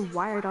stay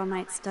wired all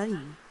night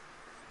studying?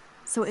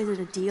 So is it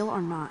a deal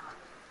or not?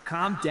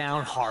 Calm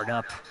down, hard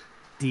up.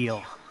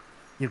 Deal.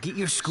 You'll get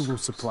your school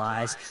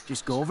supplies,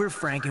 just go over to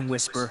Frank and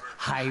whisper,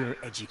 higher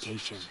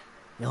education.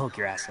 He'll hook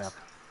your ass up.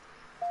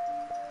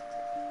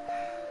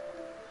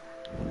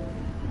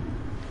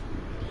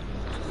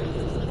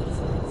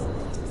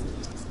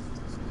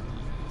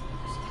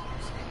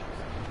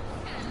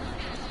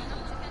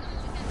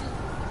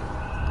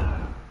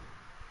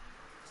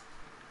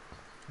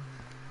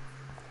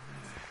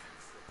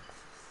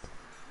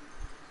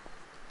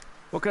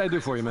 What can I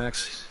do for you,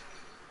 Max?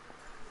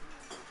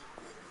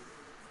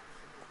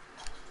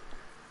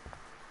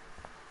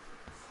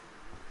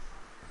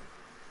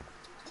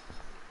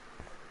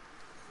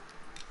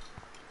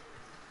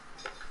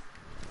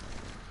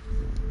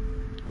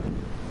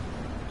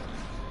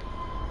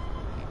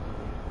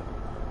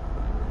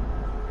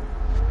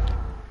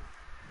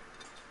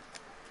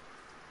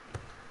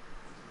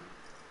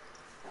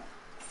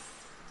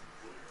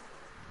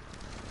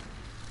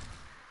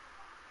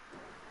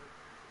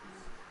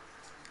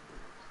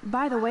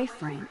 By the way,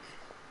 Frank,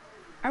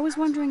 I was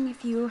wondering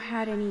if you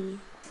had any,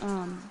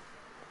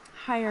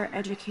 higher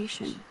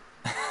education.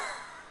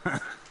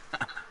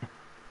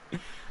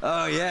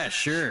 Oh, yeah,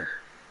 sure.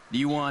 Do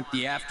you want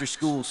the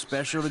after-school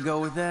special to go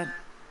with that?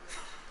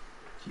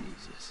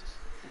 Jesus.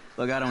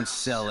 Look, I don't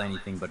sell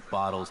anything but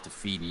bottles to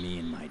feed me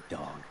and my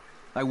dog.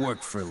 I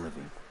work for a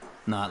living.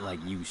 Not like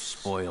you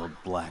spoiled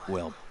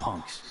Blackwell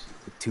punks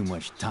with too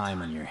much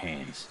time on your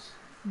hands.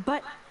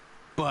 But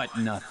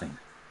Nothing.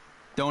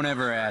 Don't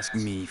ever ask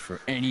me for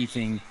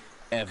anything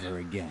ever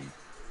again.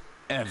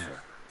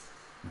 Ever.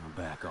 Now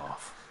back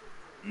off.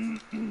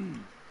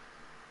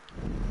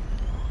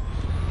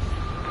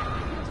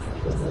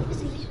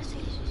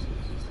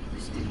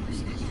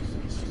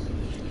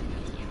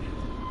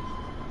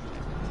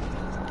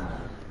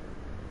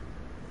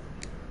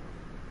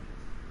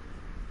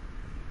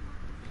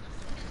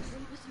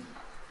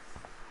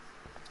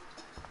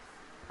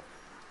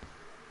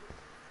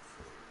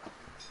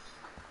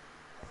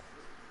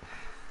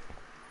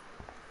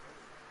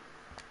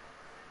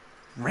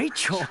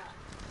 Rachel!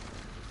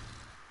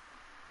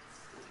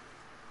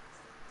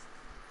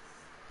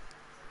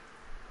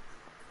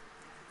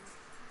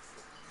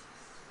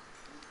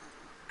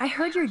 I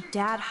heard your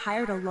dad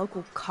hired a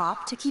local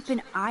cop to keep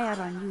an eye out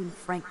on you and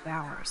Frank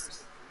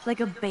Bowers. Like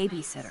a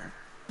babysitter.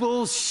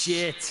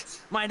 Bullshit!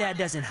 My dad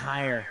doesn't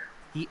hire.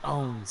 He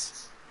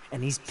owns.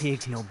 And these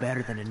pigs know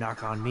better than to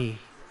narc on me.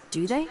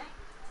 Do they?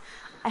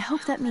 I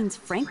hope that means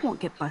Frank won't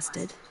get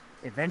busted.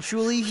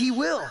 Eventually he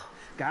will.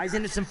 Guy's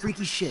into some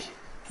freaky shit.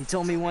 He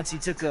told me once he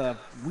took a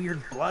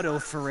weird blood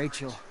oath for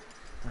Rachel.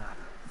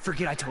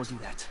 Forget I told you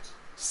that.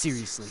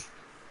 Seriously.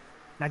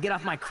 Now get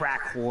off my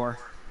crack, whore.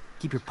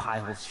 Keep your pie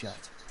holes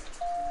shut.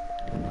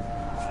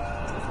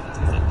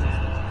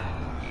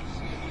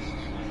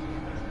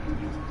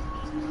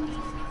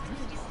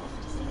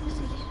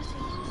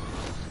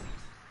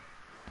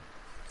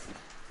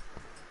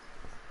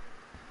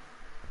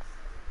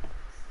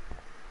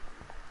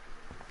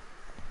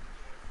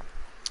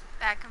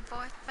 Back and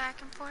forth,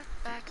 back and forth,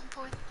 back and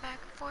forth, back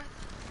and forth.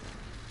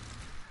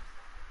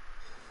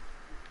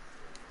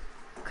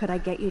 Could I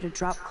get you to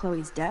drop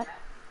Chloe's debt?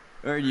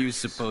 Are you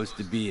supposed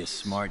to be a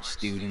smart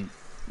student?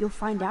 You'll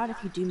find out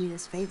if you do me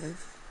this favor.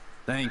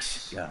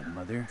 Thanks,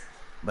 Godmother,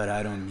 but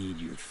I don't need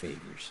your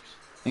favors.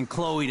 And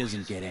Chloe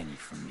doesn't get any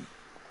from me.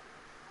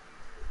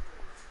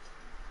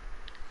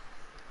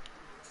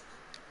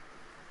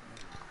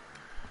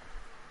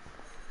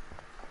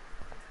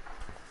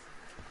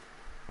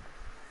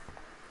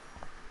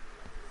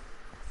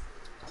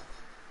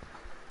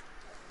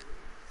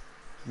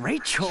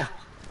 Rachel!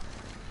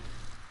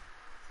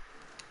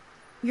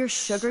 Your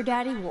sugar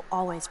daddy will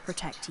always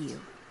protect you.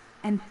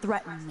 And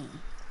threaten me.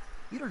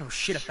 You don't know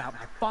shit about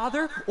my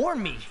father or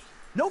me.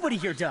 Nobody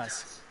here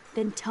does.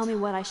 Then tell me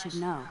what I should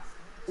know.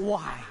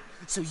 Why?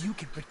 So you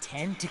can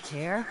pretend to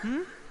care?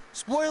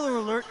 Spoiler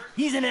alert,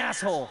 he's an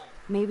asshole.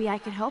 Maybe I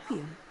could help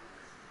you.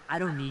 I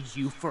don't need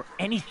you for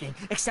anything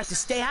except to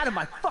stay out of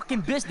my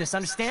fucking business,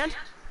 understand?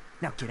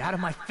 Now get out of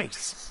my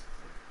face.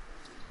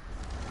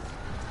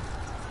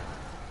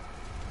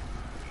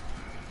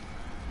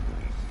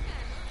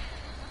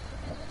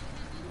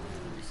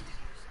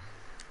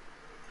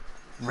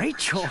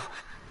 Rachel!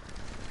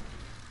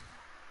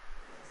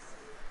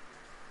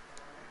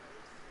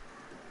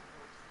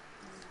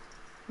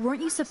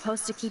 Weren't you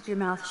supposed to keep your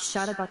mouth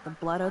shut about the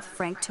blood oath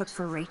Frank took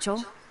for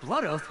Rachel?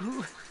 Blood oath?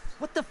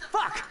 What the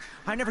fuck?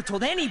 I never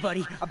told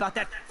anybody about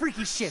that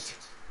freaky shit.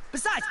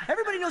 Besides,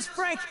 everybody knows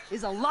Frank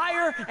is a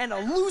liar and a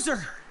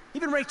loser.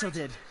 Even Rachel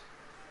did.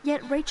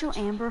 Yet Rachel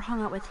Amber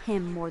hung out with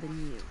him more than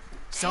you.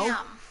 So,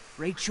 Damn.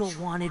 Rachel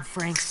wanted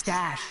Frank's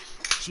stash.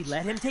 She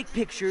let him take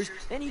pictures,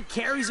 then he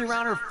carries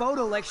around her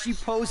photo like she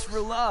posed for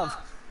love.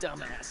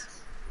 Dumbass.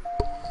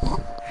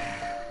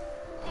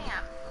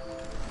 Damn.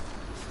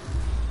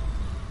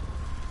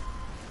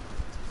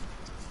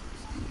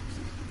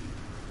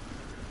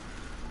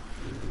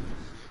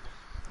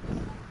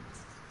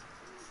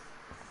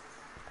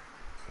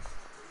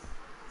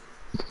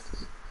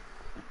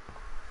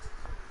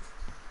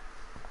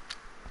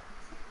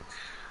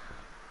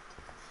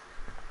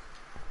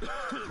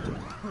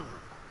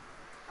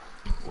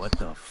 What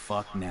the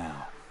fuck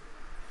now?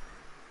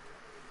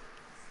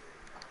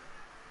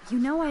 You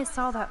know I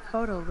saw that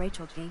photo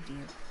Rachel gave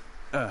you.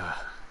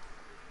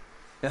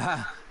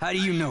 How do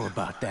you know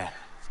about that?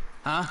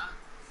 Huh?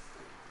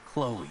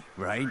 Chloe,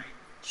 right?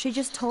 She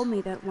just told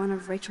me that one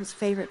of Rachel's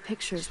favorite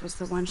pictures was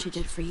the one she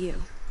did for you.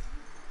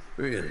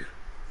 Really?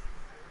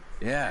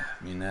 Yeah,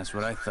 I mean, that's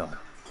what I thought.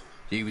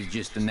 She was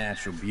just a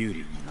natural beauty,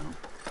 you know.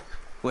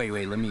 Wait,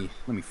 let me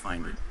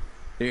find it.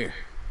 Here,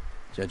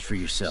 judge for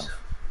yourself.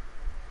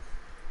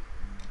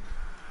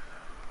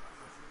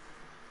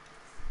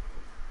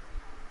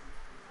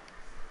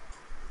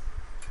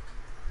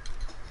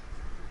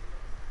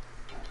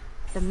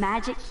 The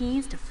magic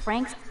keys to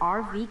Frank's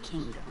RV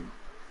kingdom.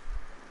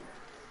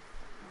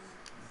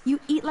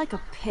 You eat like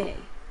a pig.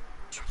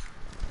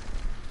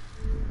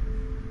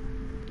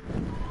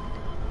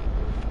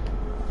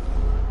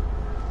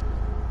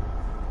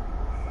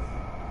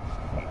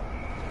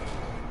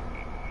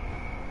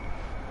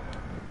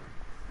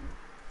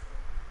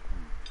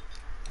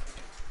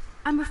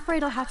 I'm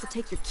afraid I'll have to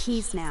take your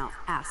keys now,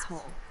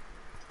 asshole.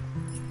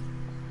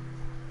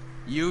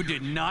 You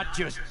did not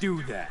just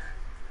do that.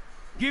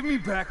 Give me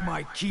back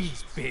my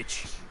keys,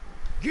 bitch.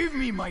 Give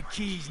me my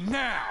keys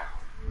now!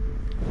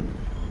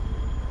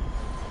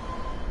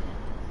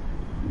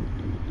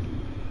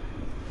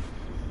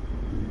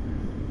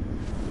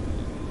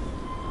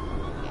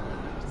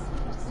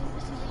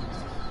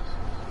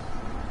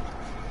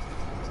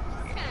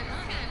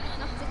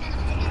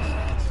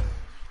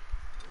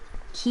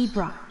 Key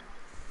brought.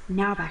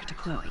 Now back to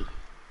Chloe.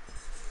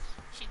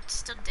 She's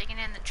still digging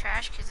in the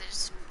trash because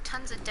there's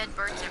tons of dead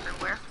birds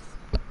everywhere.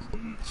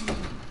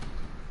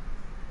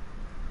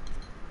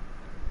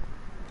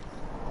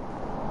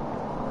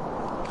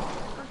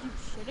 Are you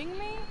shitting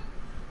me?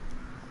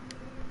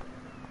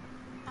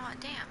 Aw,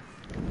 damn.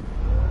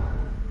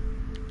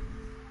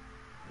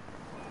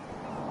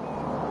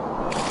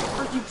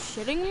 Are you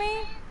shitting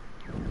me?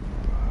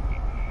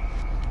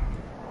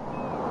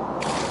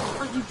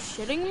 Are you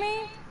shitting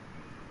me?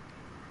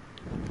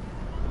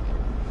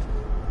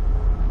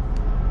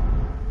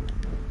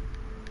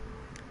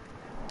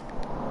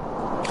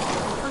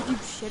 Are you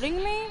shitting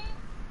me?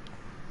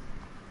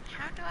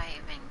 How do I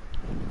even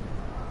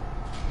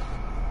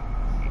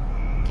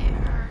get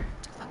her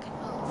to fucking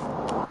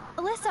move?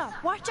 Alyssa,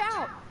 watch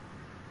out!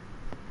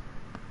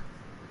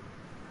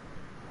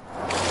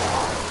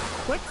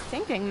 Quit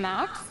thinking,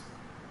 Max.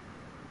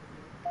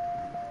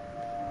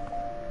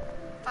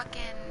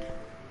 Fucking,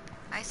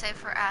 I say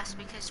for ass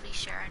because we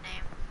share a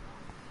name.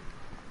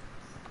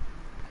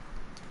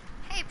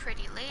 Hey,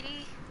 pretty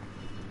lady.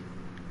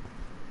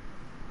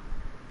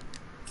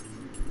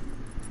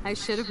 I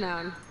should have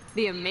known.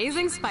 The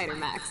amazing Spider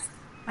Max.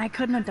 I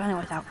couldn't have done it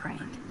without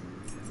Frank.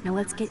 Now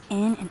let's get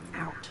in and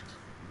out.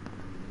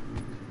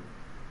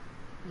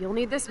 You'll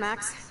need this,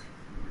 Max.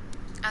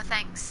 Oh,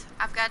 thanks.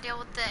 I've got to deal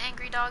with the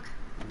angry dog.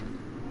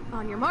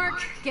 On your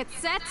mark, get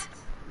set,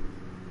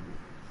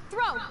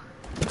 throw!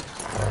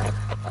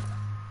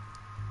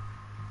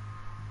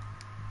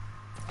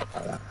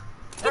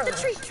 Get the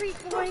treat,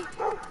 boy.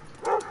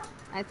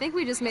 I think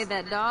we just made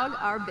that dog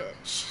our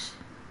bitch.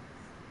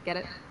 Get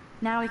it?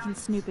 Now we can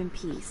snoop in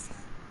peace.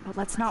 But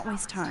let's not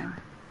waste time.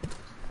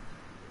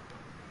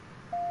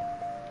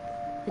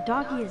 The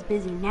doggy is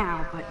busy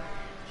now, but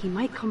he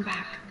might come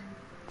back.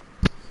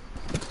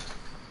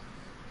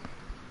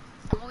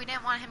 Well, we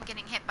didn't want him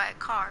getting hit by a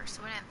car,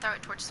 so we didn't throw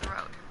it towards the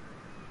road.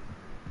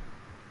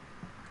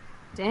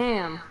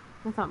 Damn,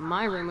 I thought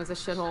my room was a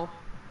shithole.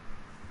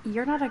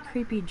 You're not a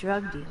creepy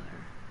drug dealer.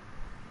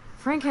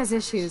 Frank has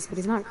issues, but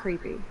he's not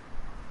creepy.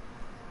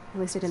 At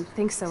least I didn't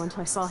think so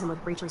until I saw him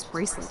with Rachel's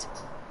bracelet.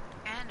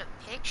 And a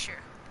picture.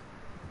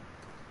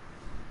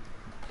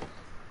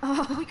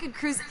 Oh, we could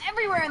cruise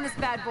everywhere in this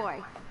bad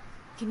boy!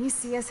 Can you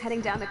see us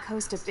heading down the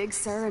coast of Big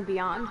Sur and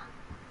beyond?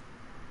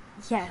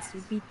 Yes,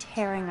 we'd be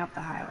tearing up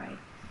the highway.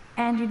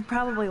 And you'd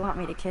probably want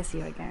me to kiss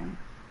you again.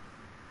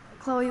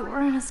 Chloe, we're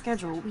on a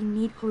schedule. We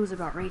need clues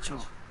about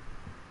Rachel.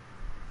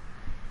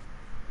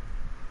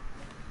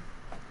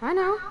 I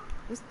know.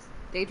 Just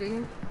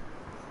daydreaming.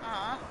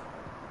 Aw.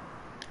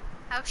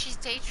 I hope she's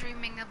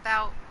daydreaming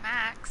about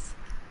Max.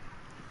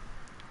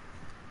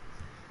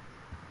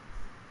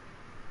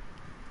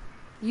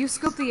 You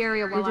scope the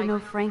area while Did you know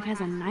Frank has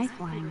a knife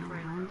lying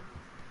around?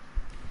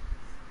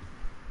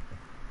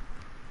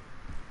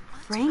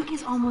 Frank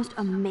is almost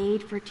a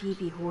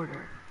made-for-TV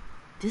hoarder.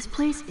 This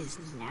place is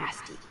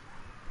nasty.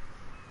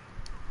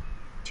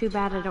 Too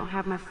bad I don't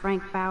have my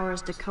Frank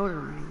Bowers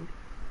decoder ring.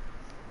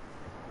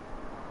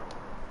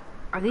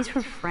 Are these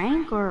for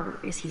Frank, or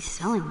is he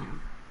selling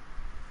them?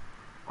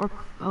 Or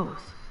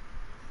both?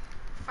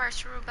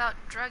 First rule about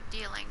drug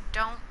dealing,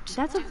 don't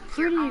That's a do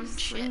pretty your own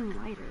extreme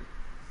shit. lighter.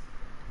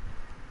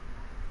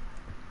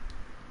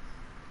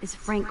 Is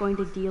Frank going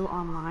to deal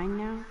online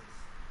now?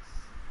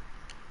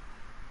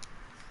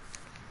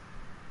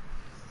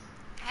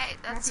 Hey,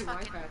 that's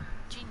fucking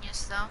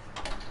genius, though.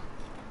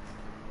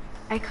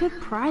 I could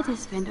pry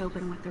this vent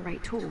open with the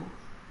right tool.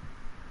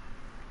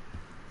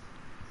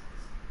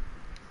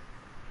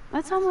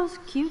 That's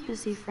almost cute to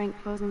see Frank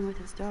posing with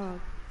his dog.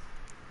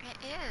 It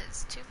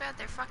is. Too bad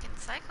they're fucking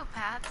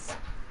psychopaths.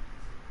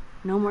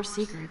 No more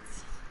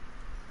secrets.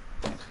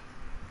 Okay.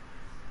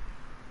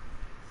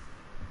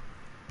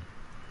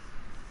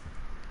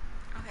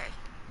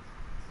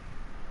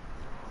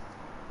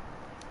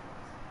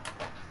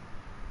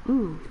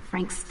 Ooh,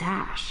 Frank's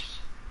stash.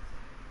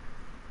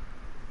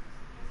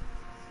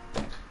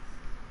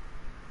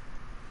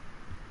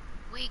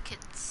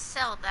 could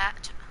sell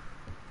that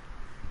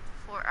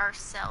for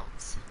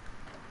ourselves.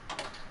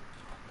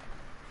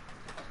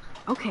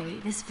 Okay,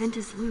 this vent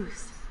is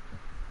loose.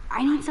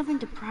 I need something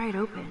to pry it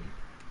open.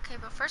 Okay,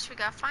 but first we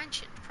gotta find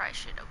shit to pry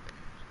shit open.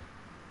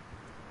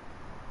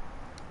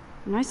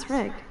 Nice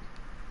rig.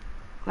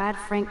 Glad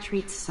Frank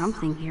treats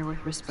something here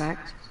with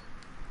respect.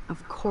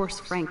 Of course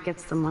Frank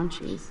gets the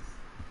munchies.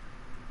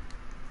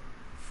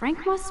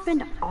 Frank must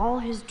spend all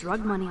his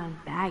drug money on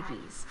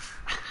baggies.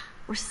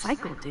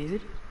 Recycle,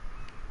 dude.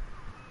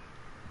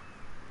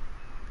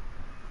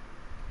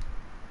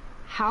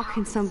 How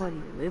can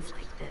somebody live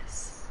like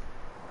this?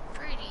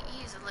 Pretty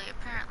easily,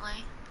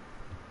 apparently.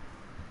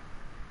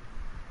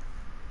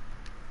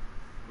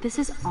 This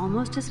is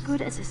almost as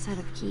good as a set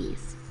of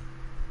keys.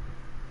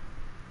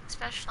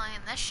 Especially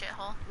in this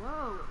shithole.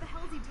 Whoa, what the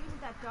hell is he doing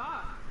with that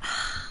dog?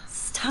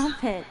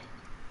 Stop it.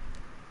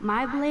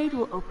 My blade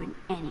will open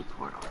any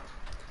portal.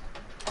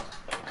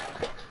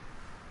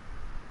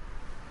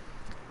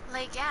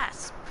 Lay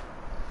gasp.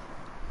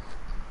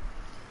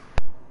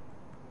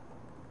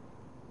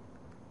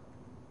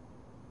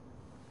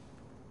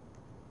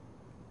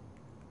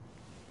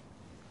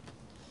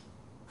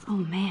 Oh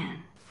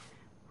man,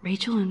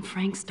 Rachel and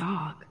Frank's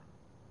dog.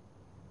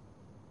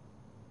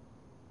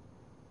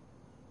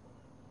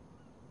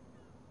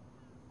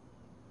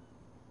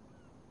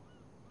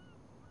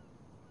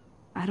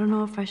 I don't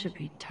know if I should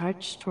be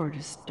touched or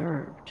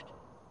disturbed.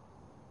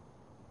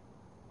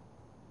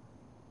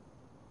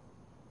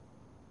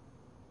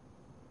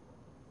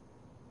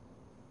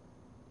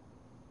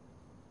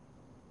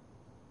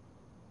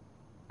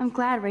 I'm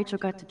glad Rachel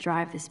got to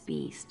drive this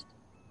beast.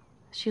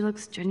 She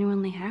looks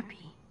genuinely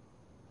happy.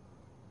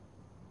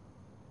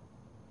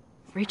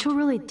 Rachel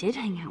really did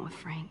hang out with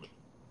Frank.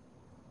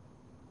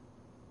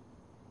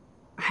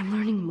 I'm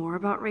learning more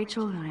about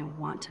Rachel than I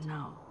want to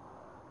know.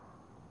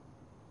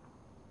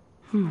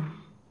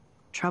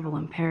 Trouble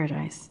in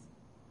paradise.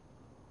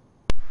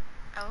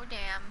 Oh,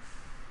 damn.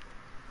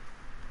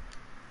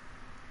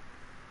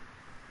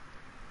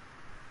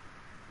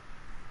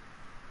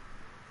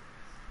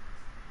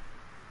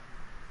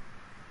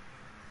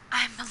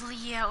 I'm a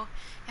Leo,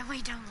 and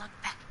we don't look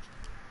back.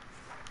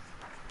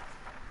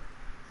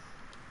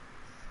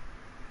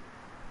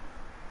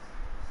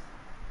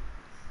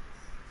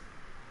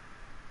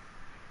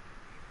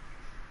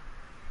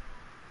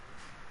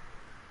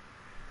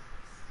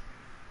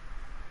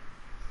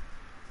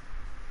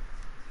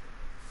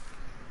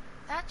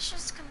 That's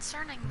just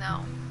concerning,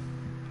 though.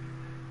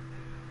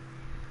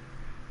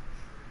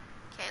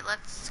 Okay,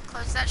 let's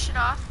close that shit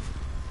off.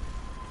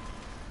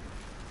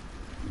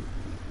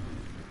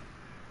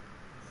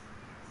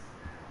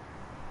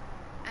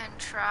 And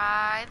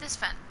try this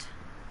vent.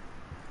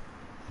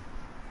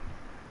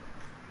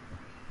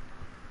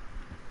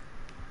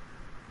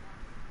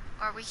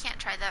 Or we can't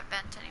try that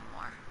vent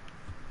anymore.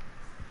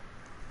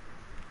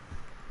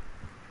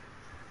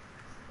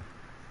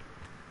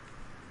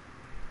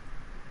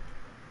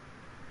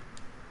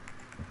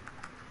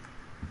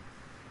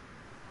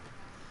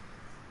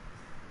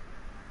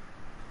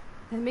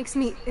 It makes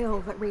me ill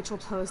that Rachel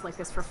posed like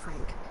this for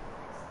Frank.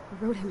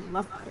 I wrote him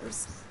love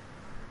letters.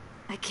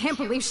 I can't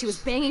believe she was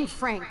banging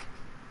Frank.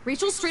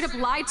 Rachel straight up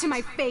lied to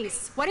my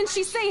face. Why didn't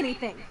she say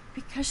anything?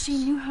 Because she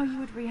knew how you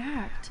would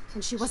react.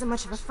 And she wasn't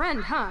much of a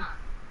friend, huh?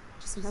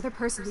 Just another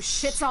person who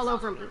shits all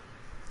over me.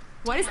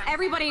 Why does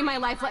everybody in my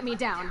life let me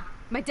down?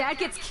 My dad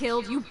gets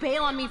killed, you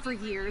bail on me for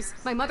years,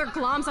 my mother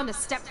gloms onto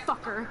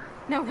stepfucker.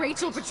 Now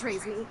Rachel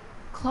betrays me.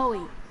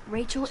 Chloe,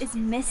 Rachel is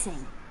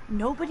missing.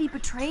 Nobody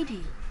betrayed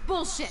you.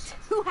 Bullshit!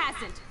 Who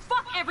hasn't?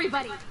 Fuck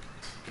everybody!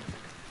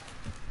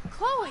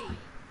 Chloe!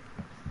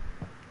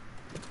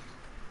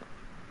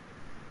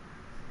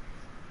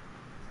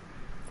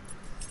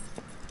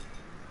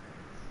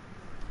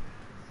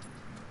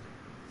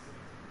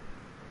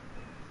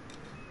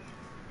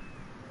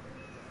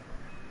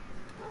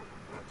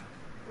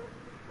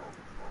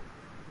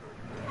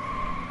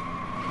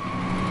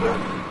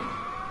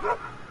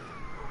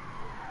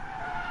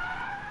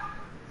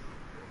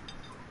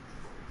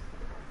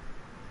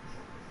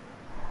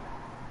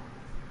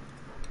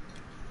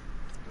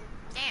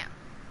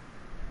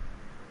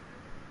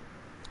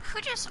 Who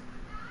just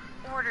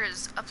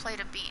orders a plate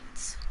of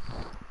beans?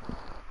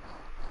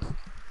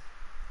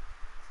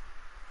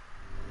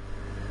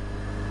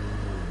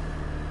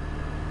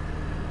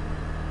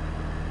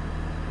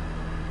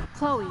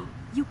 Chloe,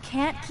 you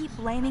can't keep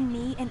blaming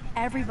me and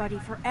everybody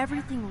for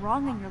everything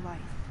wrong in your life.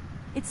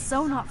 It's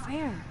so not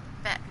fair.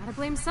 Bet. Gotta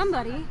blame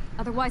somebody,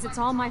 otherwise it's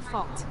all my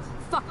fault.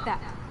 Fuck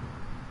that.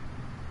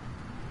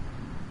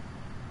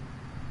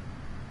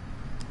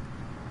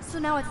 So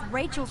now it's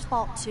Rachel's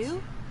fault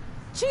too?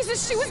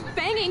 Jesus, she was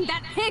banging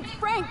that pig,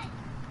 Frank!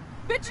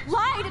 Bitch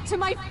lied to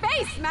my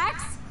face,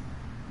 Max!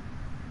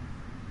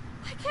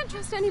 I can't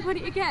trust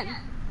anybody again.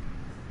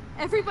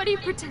 Everybody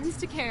pretends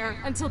to care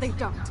until they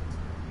don't.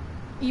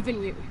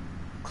 Even you.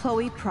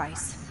 Chloe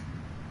Price,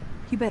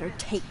 you better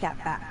take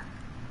that back.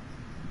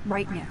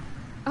 Right now.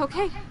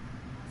 Okay,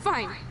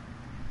 fine.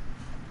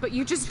 But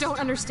you just don't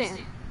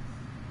understand.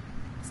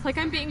 Like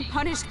I'm being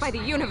punished by the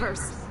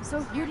universe. So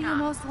who do you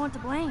most want to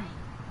blame?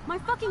 My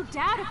fucking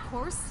dad, of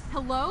course.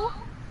 Hello?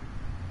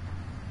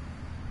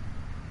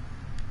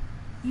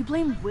 You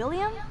blame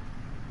William?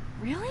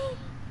 Really?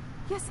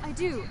 Yes, I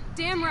do.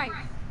 Damn right.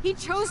 He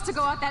chose to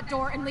go out that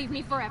door and leave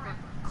me forever.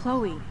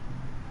 Chloe,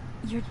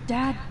 your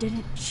dad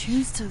didn't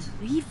choose to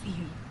leave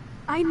you.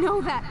 I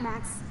know that,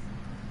 Max.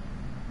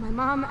 My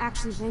mom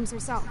actually blames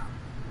herself.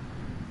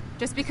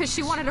 Just because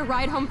she wanted a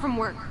ride home from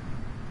work.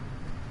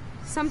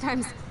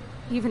 Sometimes,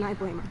 even I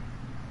blame her.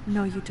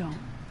 No, you don't.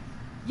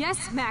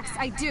 Yes, Max,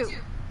 I do.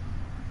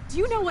 Do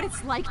you know what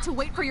it's like to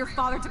wait for your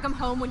father to come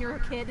home when you're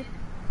a kid?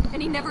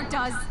 And he never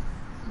does?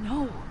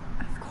 No,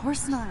 of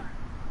course not.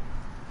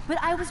 But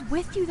I was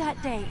with you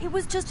that day. It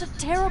was just a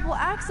terrible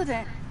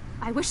accident.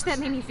 I wish that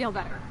made me feel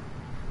better.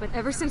 But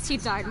ever since he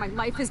died, my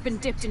life has been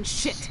dipped in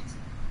shit.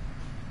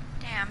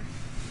 Damn.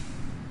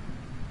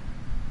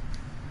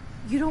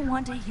 You don't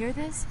want to hear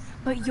this,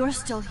 but you're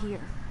still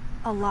here.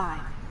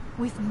 Alive.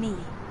 With me.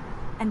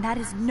 And that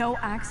is no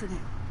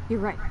accident. You're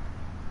right.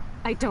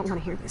 I don't want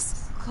to hear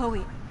this.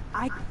 Chloe,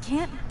 I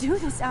can't do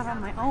this out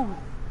on my own.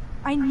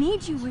 I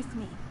need you with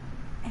me.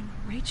 And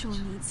Rachel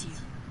needs you.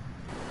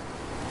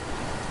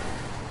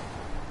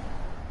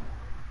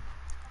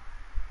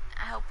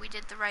 I hope we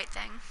did the right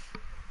thing.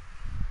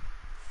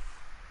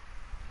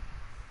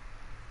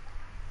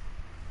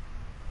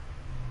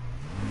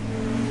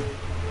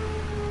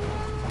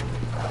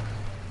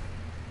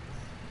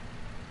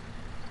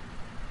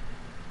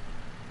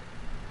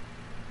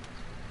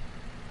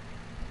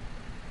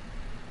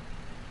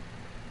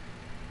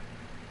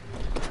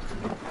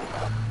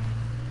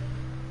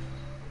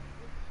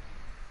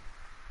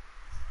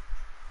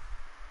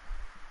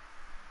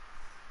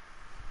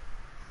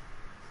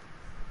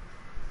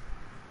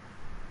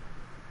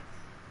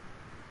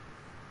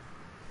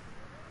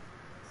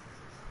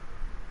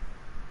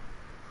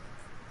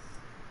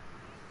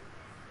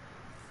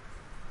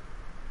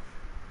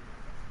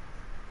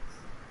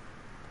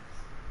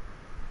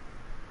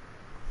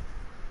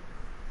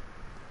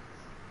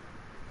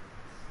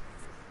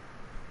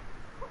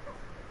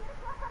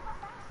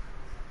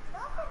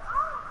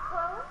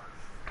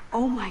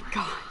 Oh my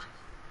god.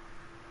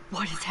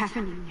 What is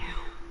happening now?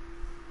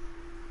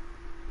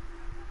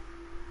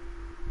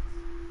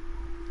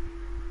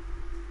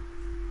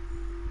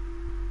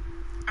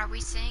 Are we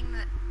seeing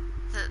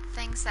the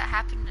things that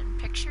happened in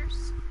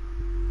pictures?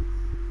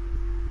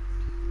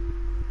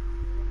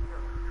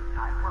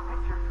 Time for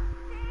pictures.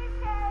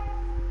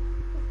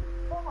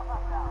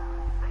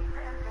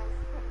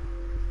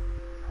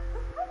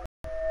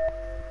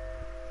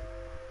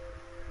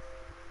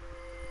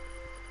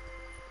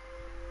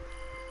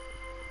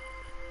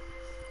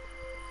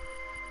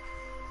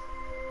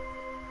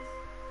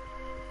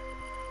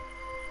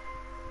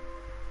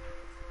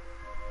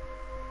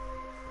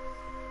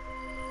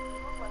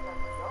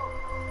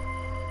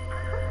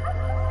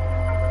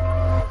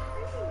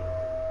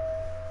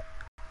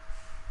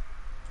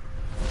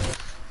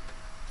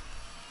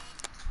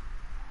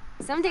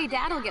 Someday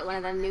Dad will get one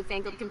of them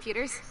newfangled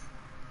computers.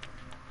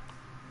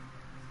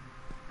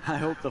 I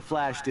hope the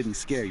flash didn't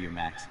scare you,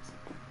 Max.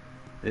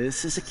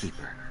 This is a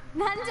keeper.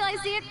 Not until I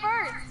see it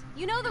first.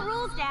 You know the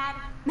rules, Dad.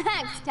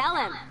 Max, tell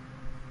him.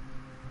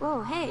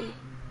 Whoa, hey.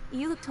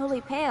 You look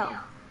totally pale.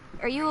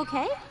 Are you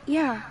okay?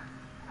 Yeah,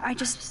 I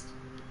just...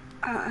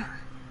 yeah,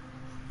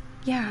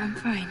 I'm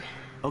fine.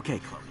 Okay,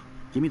 Chloe.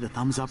 Give me the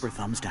thumbs up or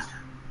thumbs down.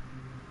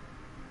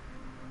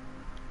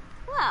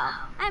 Well,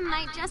 I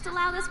might just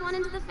allow this one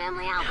into the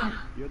family album.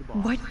 You're the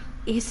boss. What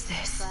is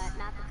this? But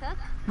not the cook.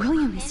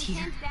 William is Hint,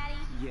 here. hint, Daddy.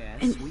 Yes,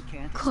 And we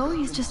can't.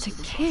 Chloe is just a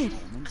kid.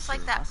 It's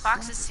like that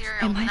box of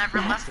cereal Am I never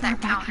that left far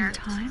that back counter. in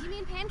time? You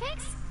mean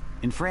pancakes?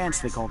 In France,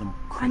 they call them.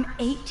 I'm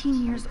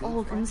 18 years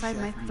old inside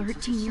my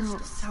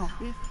 13-year-old self.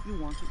 If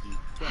you want to eat.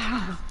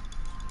 How?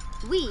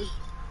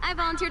 I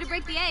volunteer to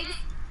break the eggs.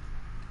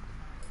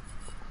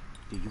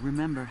 Do you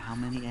remember how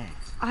many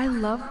eggs? I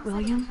love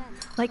William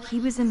like he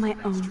was in my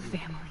own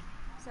family.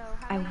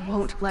 I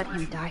won't let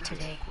him die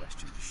today.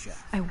 Question to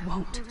chef. I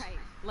won't. Right.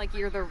 Like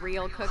you're the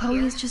real cook Chloe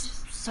here. is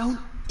just so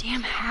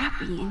damn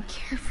happy and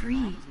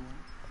carefree.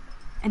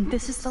 And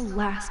this is the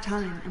last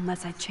time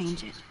unless I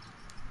change it.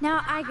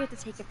 Now I get to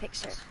take a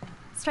picture.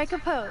 Strike a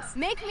pose.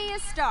 Make me a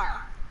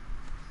star.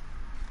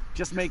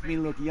 Just make me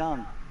look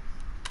young.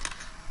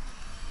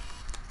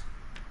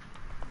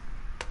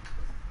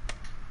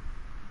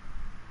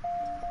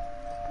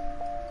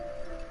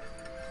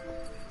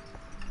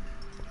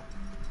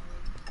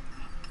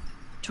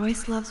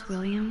 Joyce loves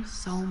William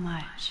so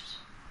much.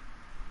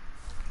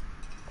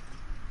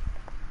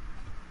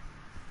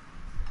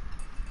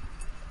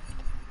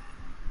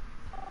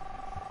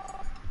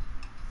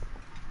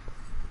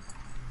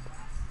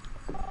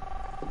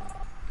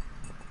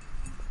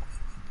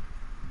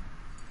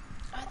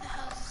 Why the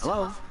hell is this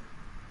Hello? off?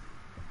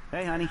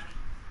 Hey, honey.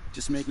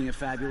 Just making a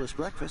fabulous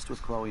breakfast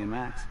with Chloe and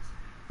Max.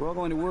 We're all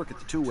going to work at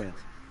the Two Whales.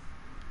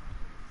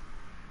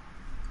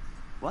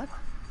 What?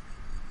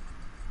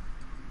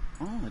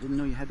 Oh, I didn't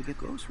know you had to get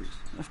groceries.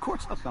 Of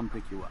course I'll come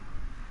pick you up.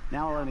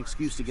 Now I'll have an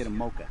excuse to get a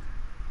mocha.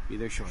 Be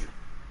there shortly.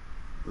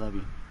 Love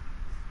you.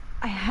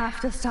 I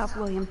have to stop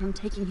William from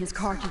taking his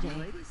car today.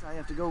 Ladies, I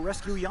have to go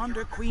rescue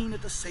yonder queen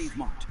at the Save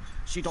Mart.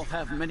 She doth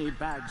have many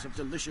bags of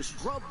delicious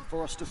grub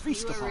for us to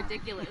feast upon. You are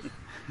ridiculous.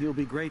 You'll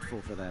be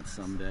grateful for that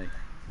someday.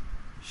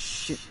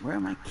 Shit, where are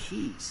my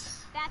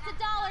keys? That's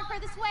 $1 for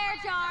the swear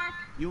jar.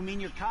 You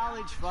mean your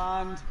college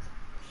fund?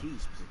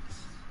 Keys, please.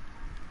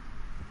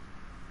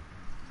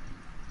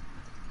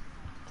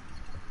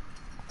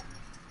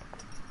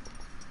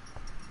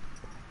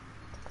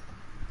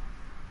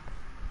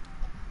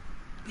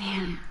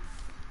 Man,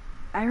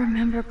 I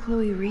remember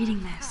Chloe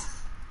reading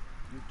this,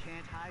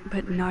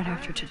 but not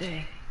after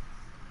today.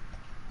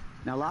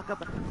 Now lock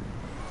up.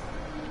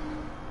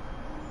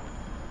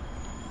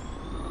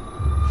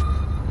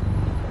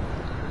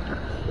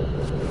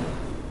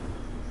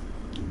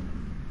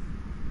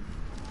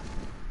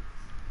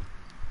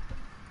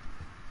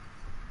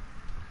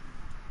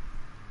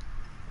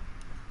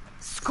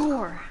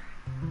 Score!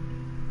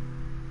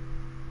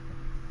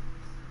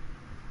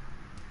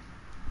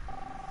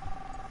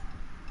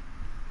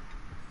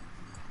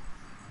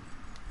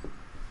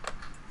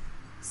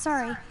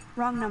 Sorry,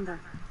 wrong number.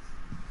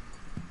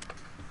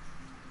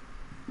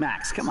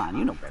 Max, come on,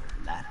 you know better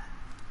than that.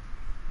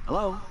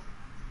 Hello?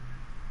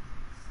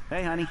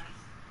 Hey, honey.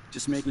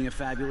 Just making a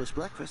fabulous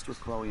breakfast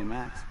with Chloe and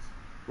Max.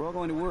 We're all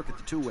going to work at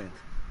the Two Whales.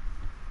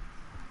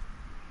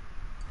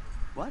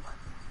 What?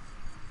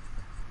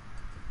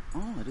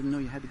 Oh, I didn't know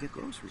you had to get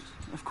groceries.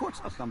 Of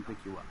course I'll come pick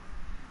you up.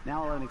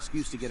 Now I'll have an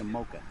excuse to get a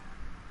mocha.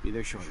 Be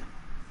there shortly.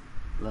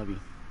 Love you.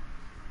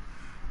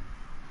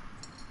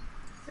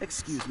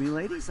 Excuse me,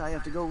 ladies. I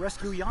have to go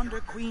rescue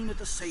yonder queen at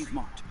the Save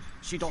Mart.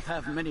 She doth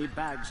have many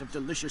bags of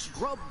delicious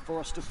grub for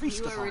us to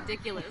feast upon. You are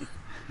ridiculous.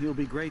 You'll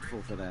be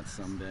grateful for that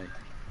someday.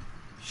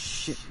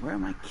 Shit, where are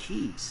my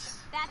keys?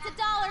 That's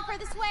 $1 for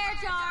the swear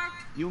jar.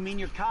 You mean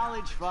your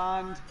college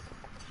fund?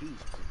 Keys,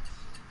 please.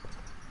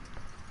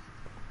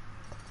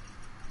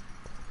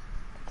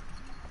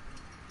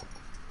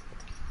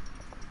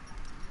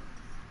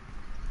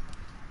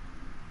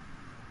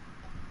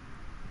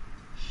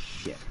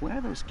 Shit, where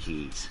are those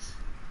keys?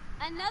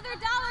 Another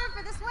 $1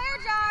 for the swear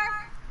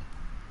jar.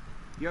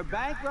 You're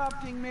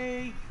bankrupting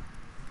me!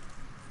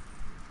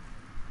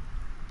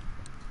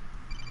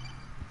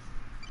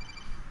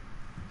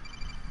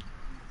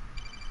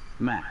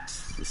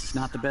 Max, this is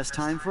not the best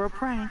time for a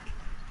prank.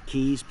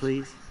 Keys,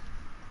 please.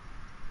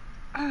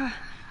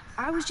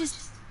 I was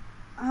just,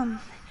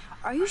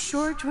 are you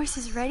sure Joyce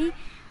is ready?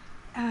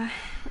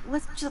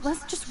 Let's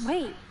just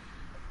wait.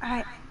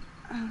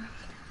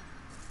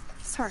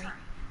 Sorry.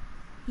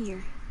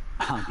 Here.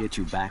 I'll get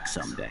you back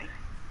someday.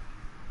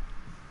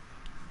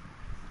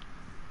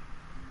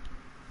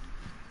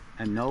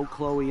 And no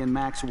Chloe and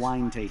Max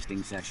wine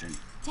tasting session.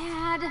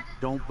 Dad.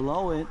 Don't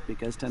blow it,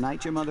 because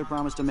tonight your mother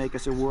promised to make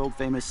us a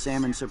world-famous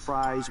salmon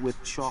surprise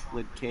with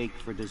chocolate cake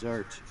for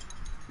dessert.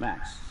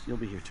 Max, you'll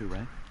be here too,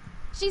 right?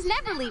 She's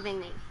never leaving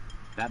me.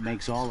 That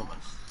makes all of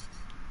us.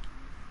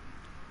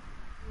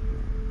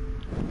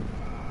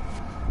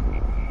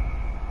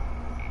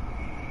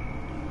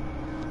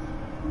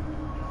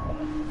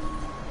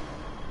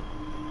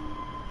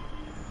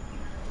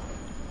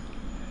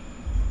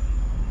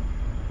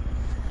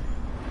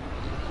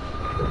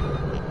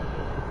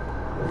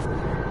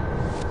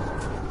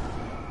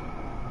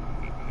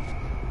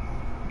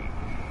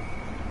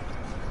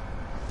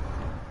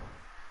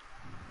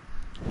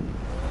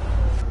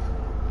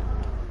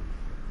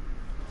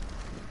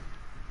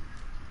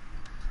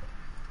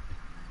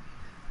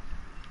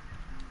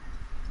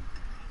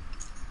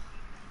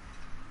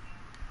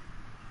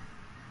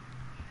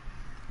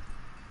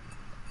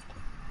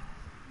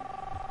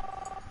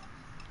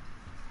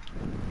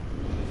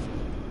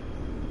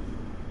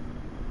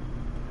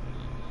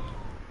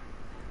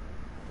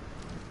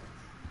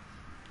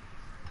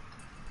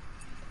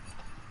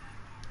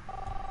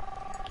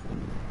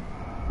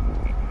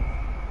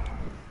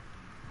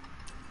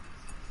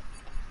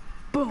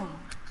 Boom!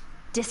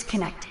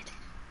 Disconnected.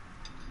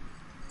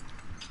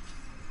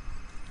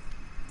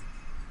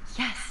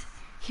 Yes,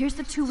 here's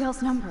the Two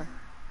Whales number.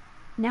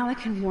 Now I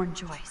can warn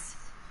Joyce.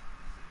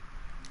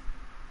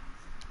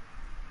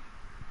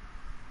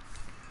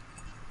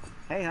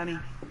 Hey, honey.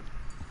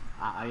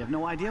 I have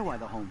no idea why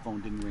the home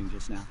phone didn't ring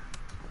just now.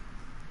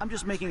 I'm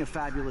just making a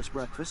fabulous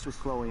breakfast with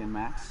Chloe and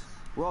Max.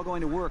 We're all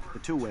going to work at the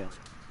Two Whales.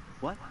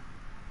 What?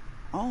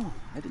 Oh,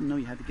 I didn't know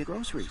you had to get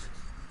groceries.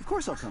 Of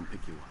course I'll come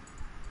pick you up.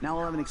 Now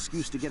I'll have an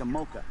excuse to get a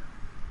mocha.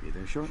 Be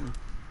there shortly.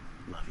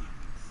 Love you.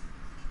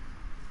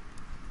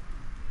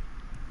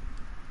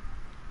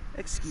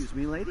 Excuse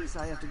me, ladies.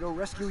 I have to go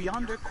rescue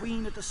yonder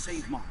queen at the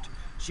Save Mart.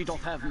 She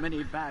doth have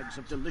many bags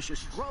of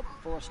delicious grub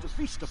for us to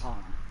feast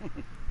upon.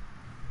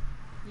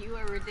 You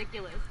are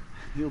ridiculous.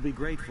 You'll be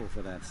grateful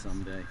for that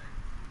someday.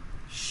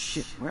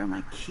 Shit, where are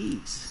my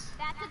keys?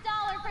 That's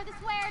 $1 for the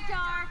swear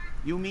jar.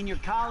 You mean your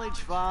college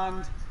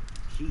fund?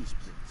 Keys,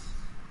 please.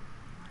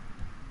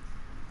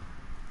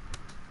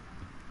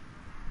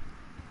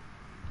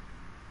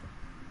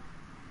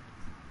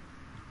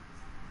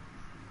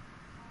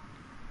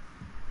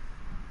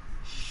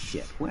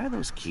 Shit, where are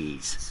those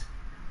keys?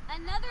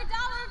 Another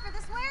dollar for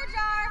the swear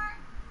jar!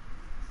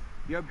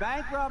 You're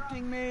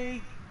bankrupting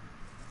me!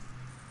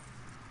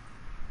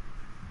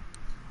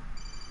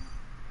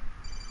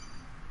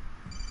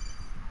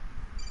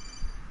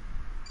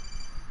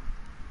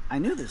 I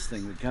knew this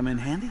thing would come in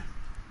handy.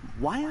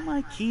 Why are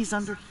my keys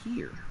under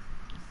here?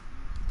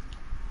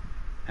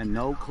 And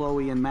no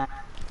Chloe and Matt.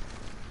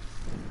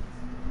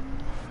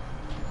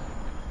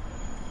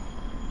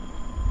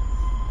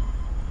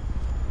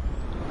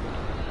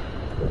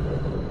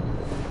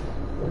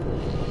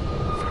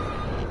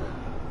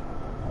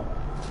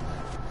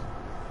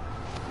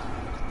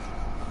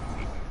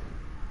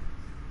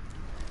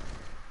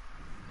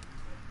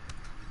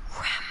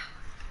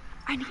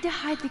 I need to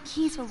hide the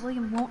keys where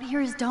William won't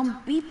hear his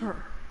dumb beeper.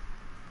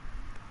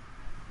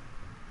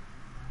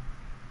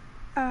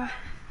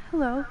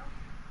 Hello.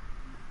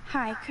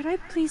 Hi, could I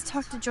please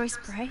talk to Joyce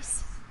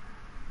Price?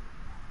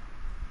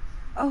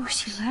 Oh,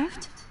 she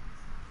left?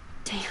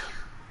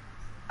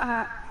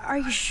 Damn. Are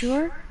you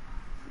sure?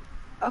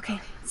 Okay,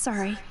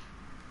 sorry.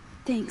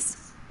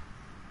 Thanks.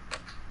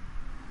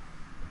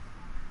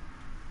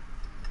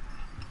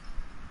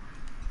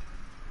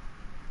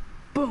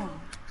 Boom.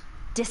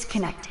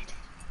 Disconnected.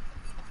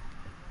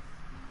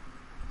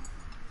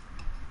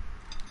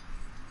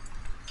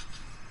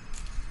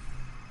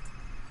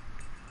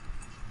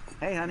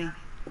 Hey, honey.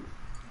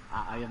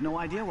 I have no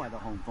idea why the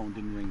home phone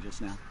didn't ring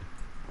just now.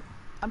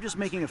 I'm just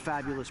making a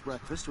fabulous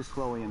breakfast with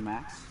Chloe and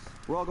Max.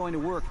 We're all going to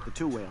work at the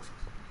Two Whales.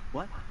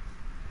 What?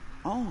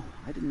 Oh,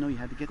 I didn't know you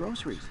had to get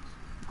groceries.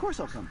 Of course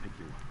I'll come pick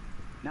you up.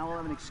 Now I'll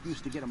have an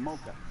excuse to get a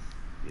mocha.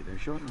 Be there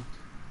shortly.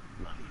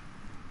 Love you.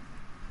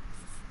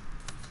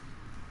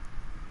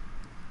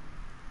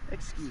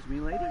 Excuse me,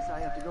 ladies. I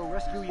have to go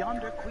rescue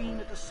yonder queen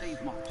at the Save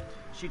Mart.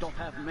 She don't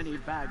have many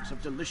bags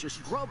of delicious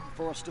grub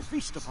for us to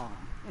feast upon.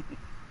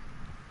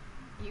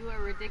 You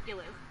are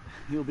ridiculous.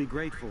 You'll be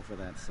grateful for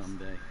that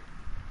someday.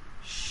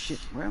 Shit,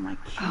 where are my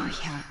keys? Oh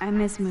yeah, I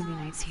miss movie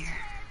nights here.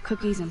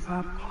 Cookies and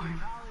popcorn.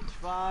 College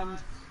fund.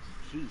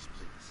 Keys,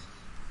 please.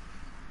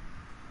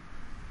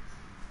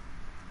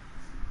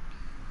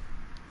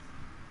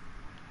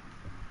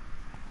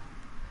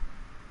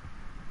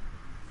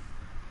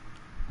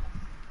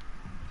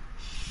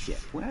 Shit,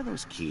 where are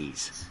those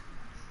keys?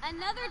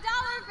 Another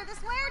dollar for the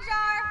swear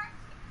jar!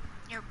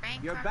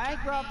 You're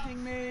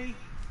bankrupting me!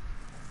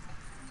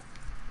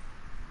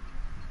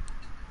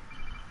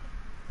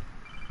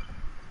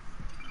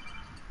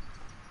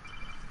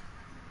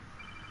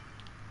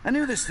 I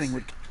knew this thing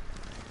would...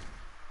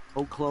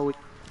 Oh, Chloe.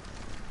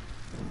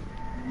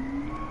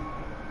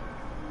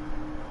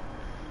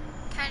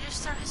 Can I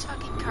just throw his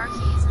fucking car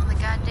keys in the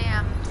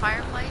goddamn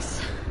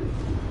fireplace?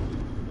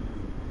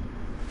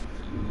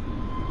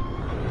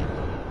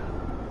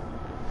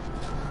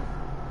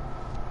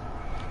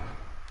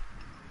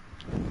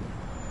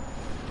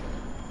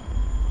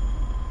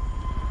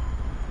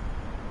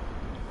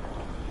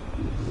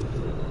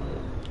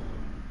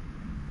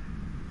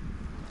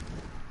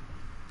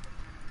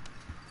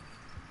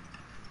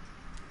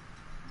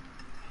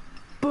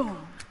 Boom.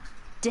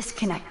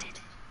 Disconnected.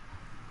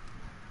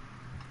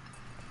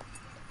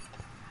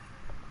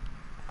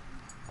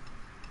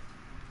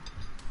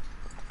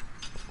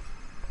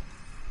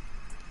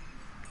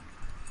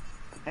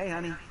 Hey,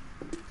 honey.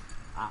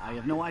 I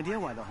have no idea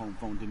why the home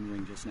phone didn't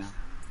ring just now.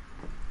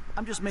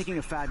 I'm just making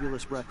a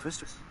fabulous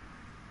breakfast.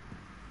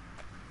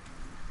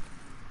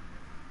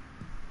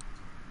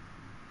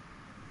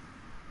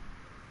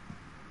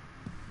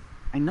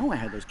 I know I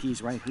had those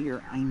keys right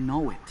here. I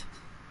know it.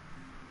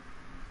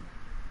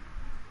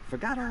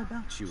 Forgot all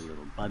about you,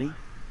 little buddy.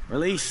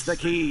 Release the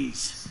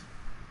keys.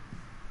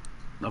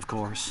 Of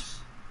course.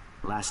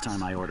 Last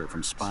time I ordered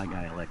from Spy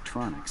Guy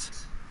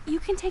Electronics. You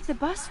can take the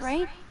bus,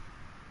 right?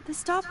 The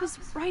stop is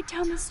right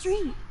down the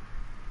street.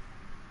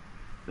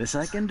 This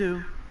I can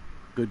do.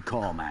 Good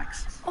call,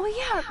 Max. Oh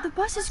yeah, the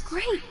bus is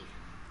great.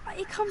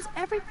 It comes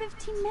every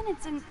 15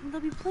 minutes and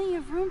there'll be plenty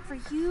of room for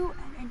you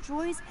and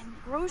Joyce and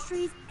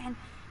groceries and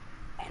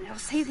it'll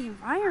save the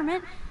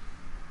environment.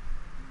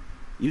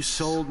 You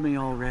sold me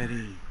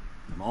already.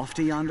 I'm off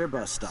to yonder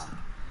bus stop.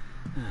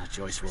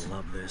 Joyce will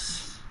love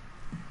this.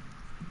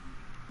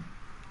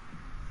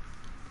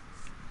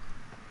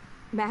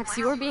 Max,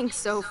 you are being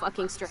so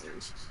fucking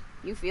strange.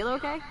 You feel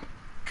okay?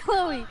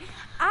 Chloe,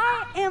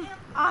 I am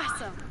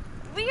awesome.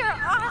 We are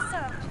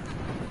awesome.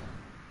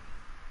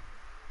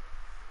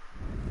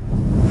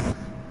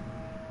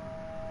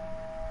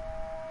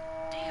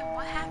 Damn,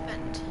 what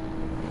happened?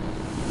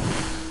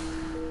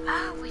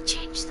 Oh, we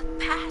changed the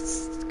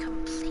past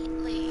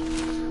completely.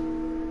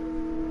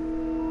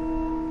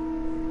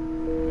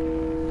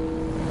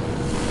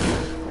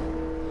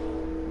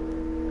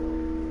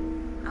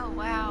 Oh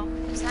wow,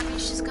 does that mean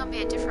she's gonna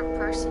be a different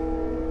person?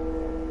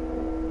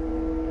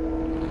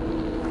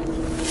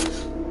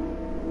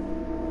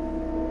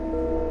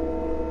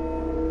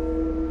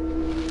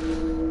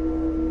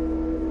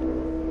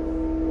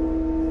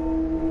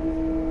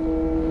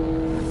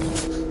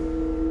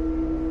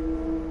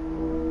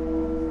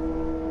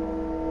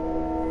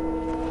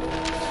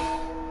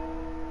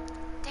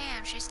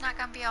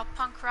 gonna be all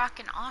punk rock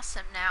and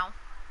awesome now.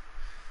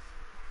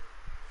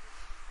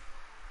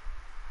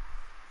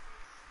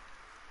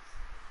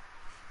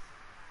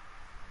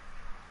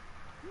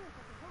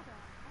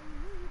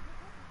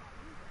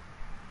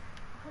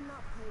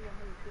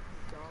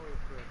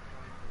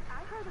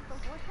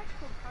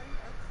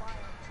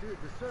 Dude,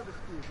 the service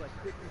fee is like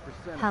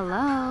 50%.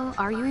 Hello?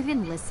 Are you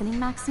even listening,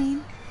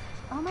 Maxine?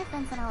 All my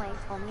friends in LA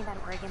told me that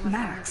Oregon was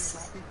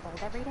Max. going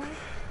to be wet and cold every day.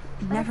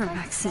 Never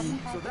Maxine.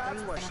 So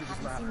that's why she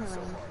was laughing so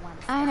hard.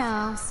 I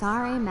know.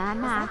 Sorry, Mad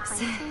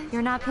Max.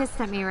 You're not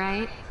pissed at me,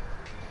 right?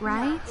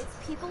 Right? It's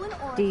people in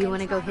Oregon. Do you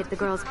want to go trying hit the keep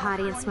girl's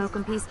potty and California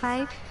smoke a peace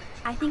pipe?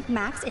 I think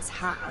Max is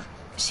high.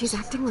 She's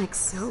acting like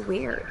so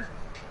weird.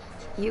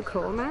 You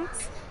cool,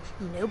 Max?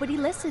 Nobody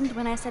listened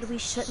when I said we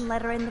shouldn't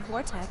let her in the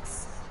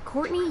vortex.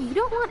 Courtney, you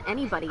don't want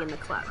anybody in the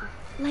club.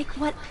 Like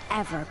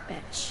whatever,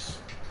 bitch.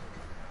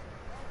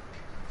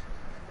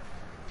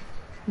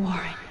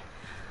 Warren,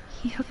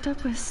 he hooked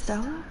up with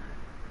Stella?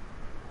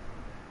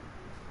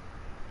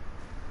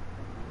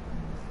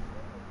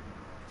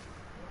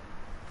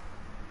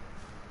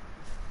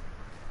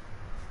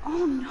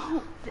 Oh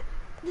no,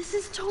 this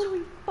is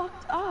totally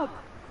fucked up.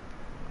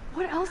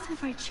 What else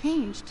have I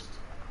changed?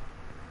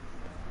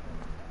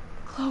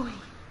 Chloe.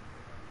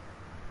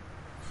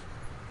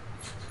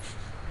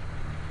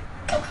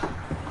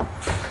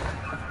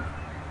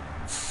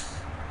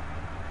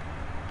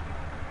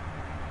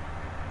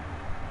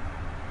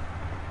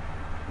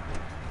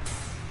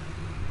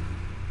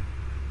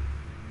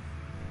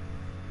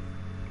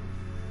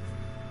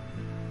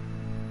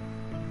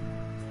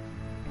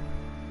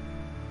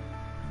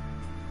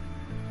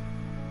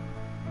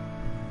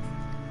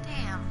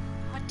 Damn,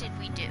 what did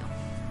we do?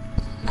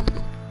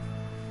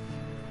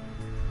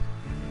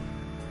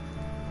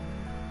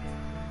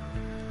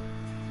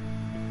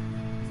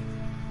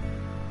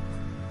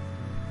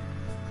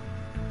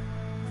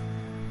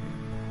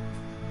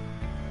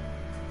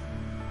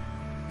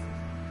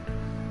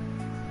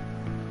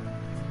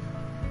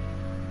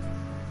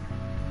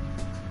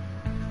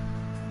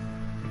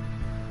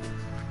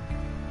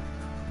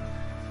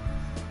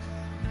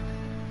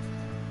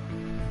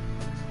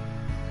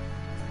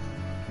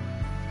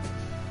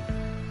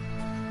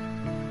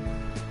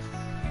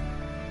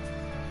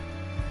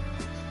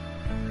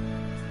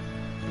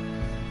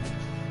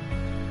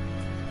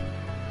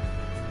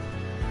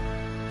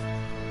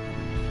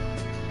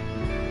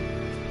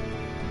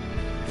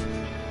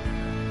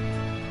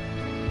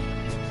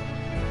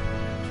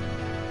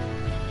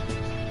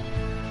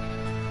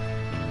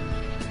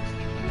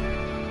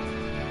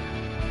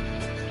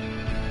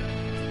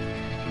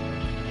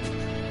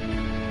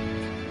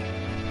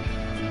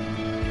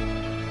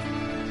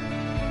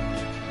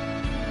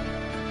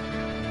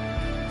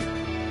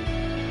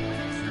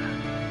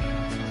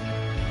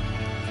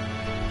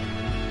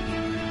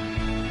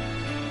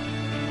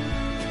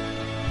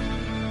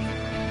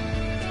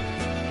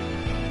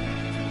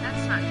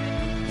 That's not good.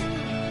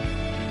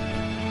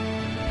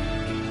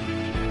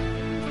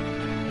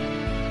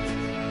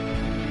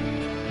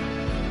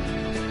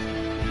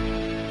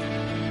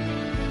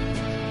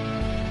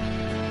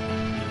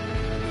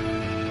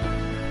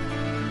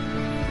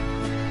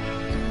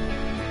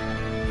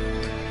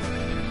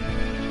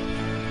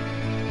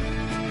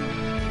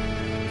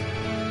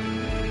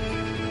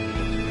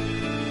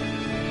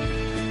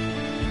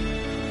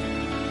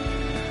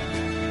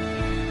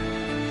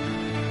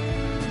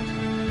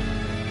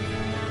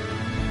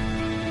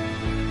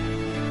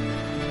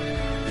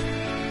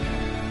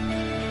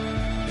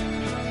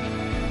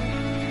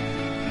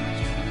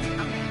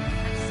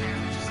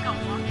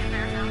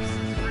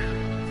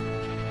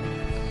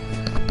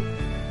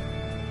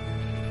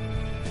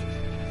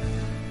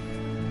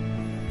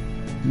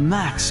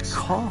 Max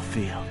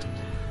Caulfield.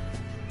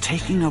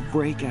 Taking a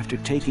break after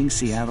taking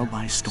Seattle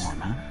by storm,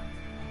 huh?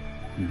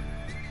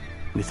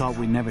 We thought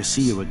we'd never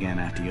see you again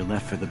after you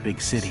left for the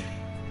big city.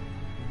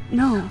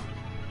 No.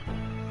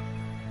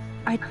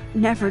 I'd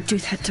never do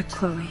that to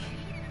Chloe.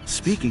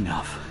 Speaking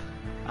of,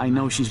 I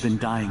know she's been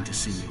dying to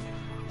see you.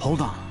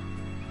 Hold on.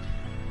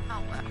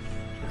 Oh well.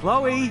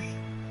 Chloe!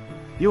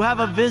 You have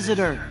a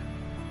visitor!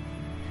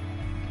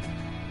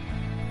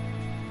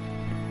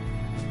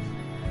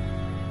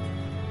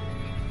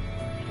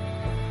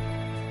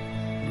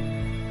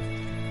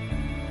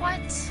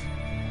 What?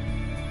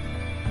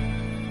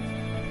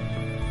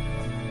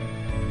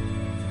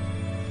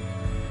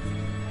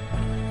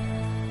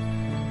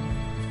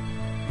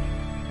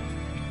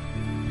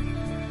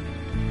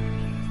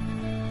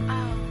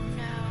 Oh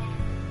no.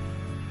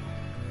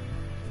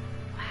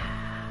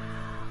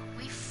 Wow.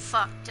 We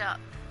fucked up.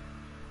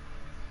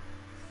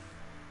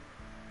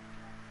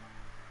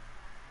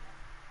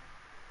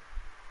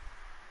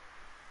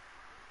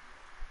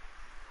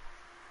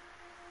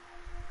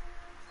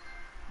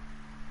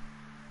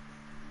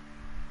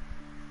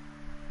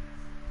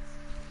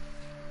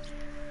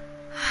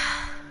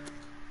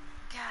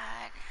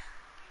 God.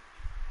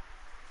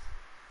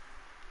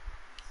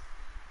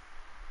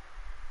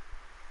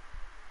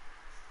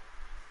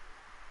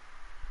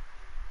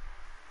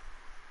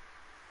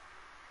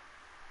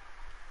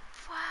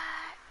 What?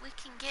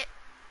 can get...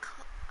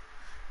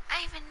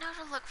 I even know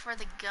to look for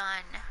the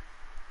gun.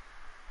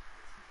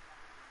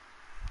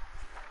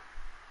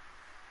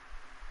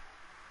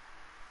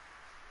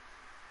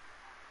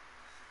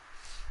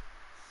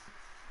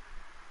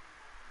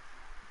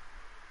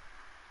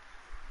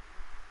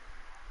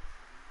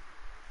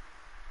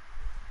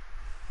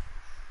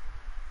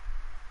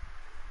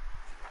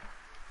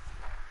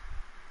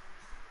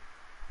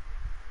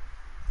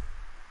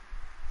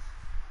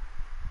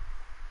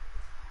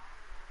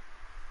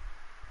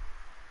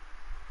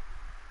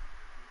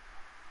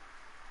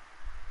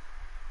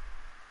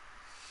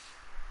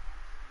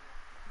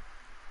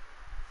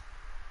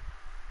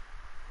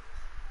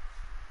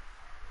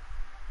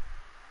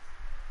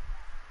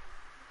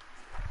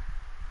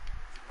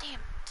 Damn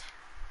it.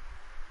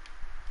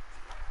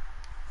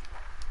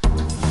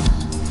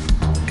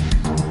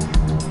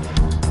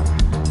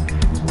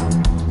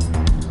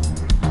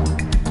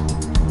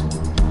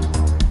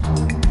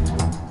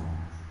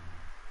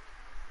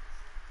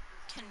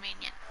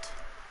 Convenient.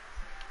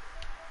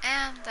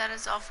 And that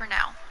is all for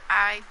now.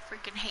 I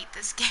freaking hate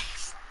this game.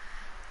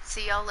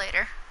 See y'all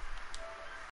later.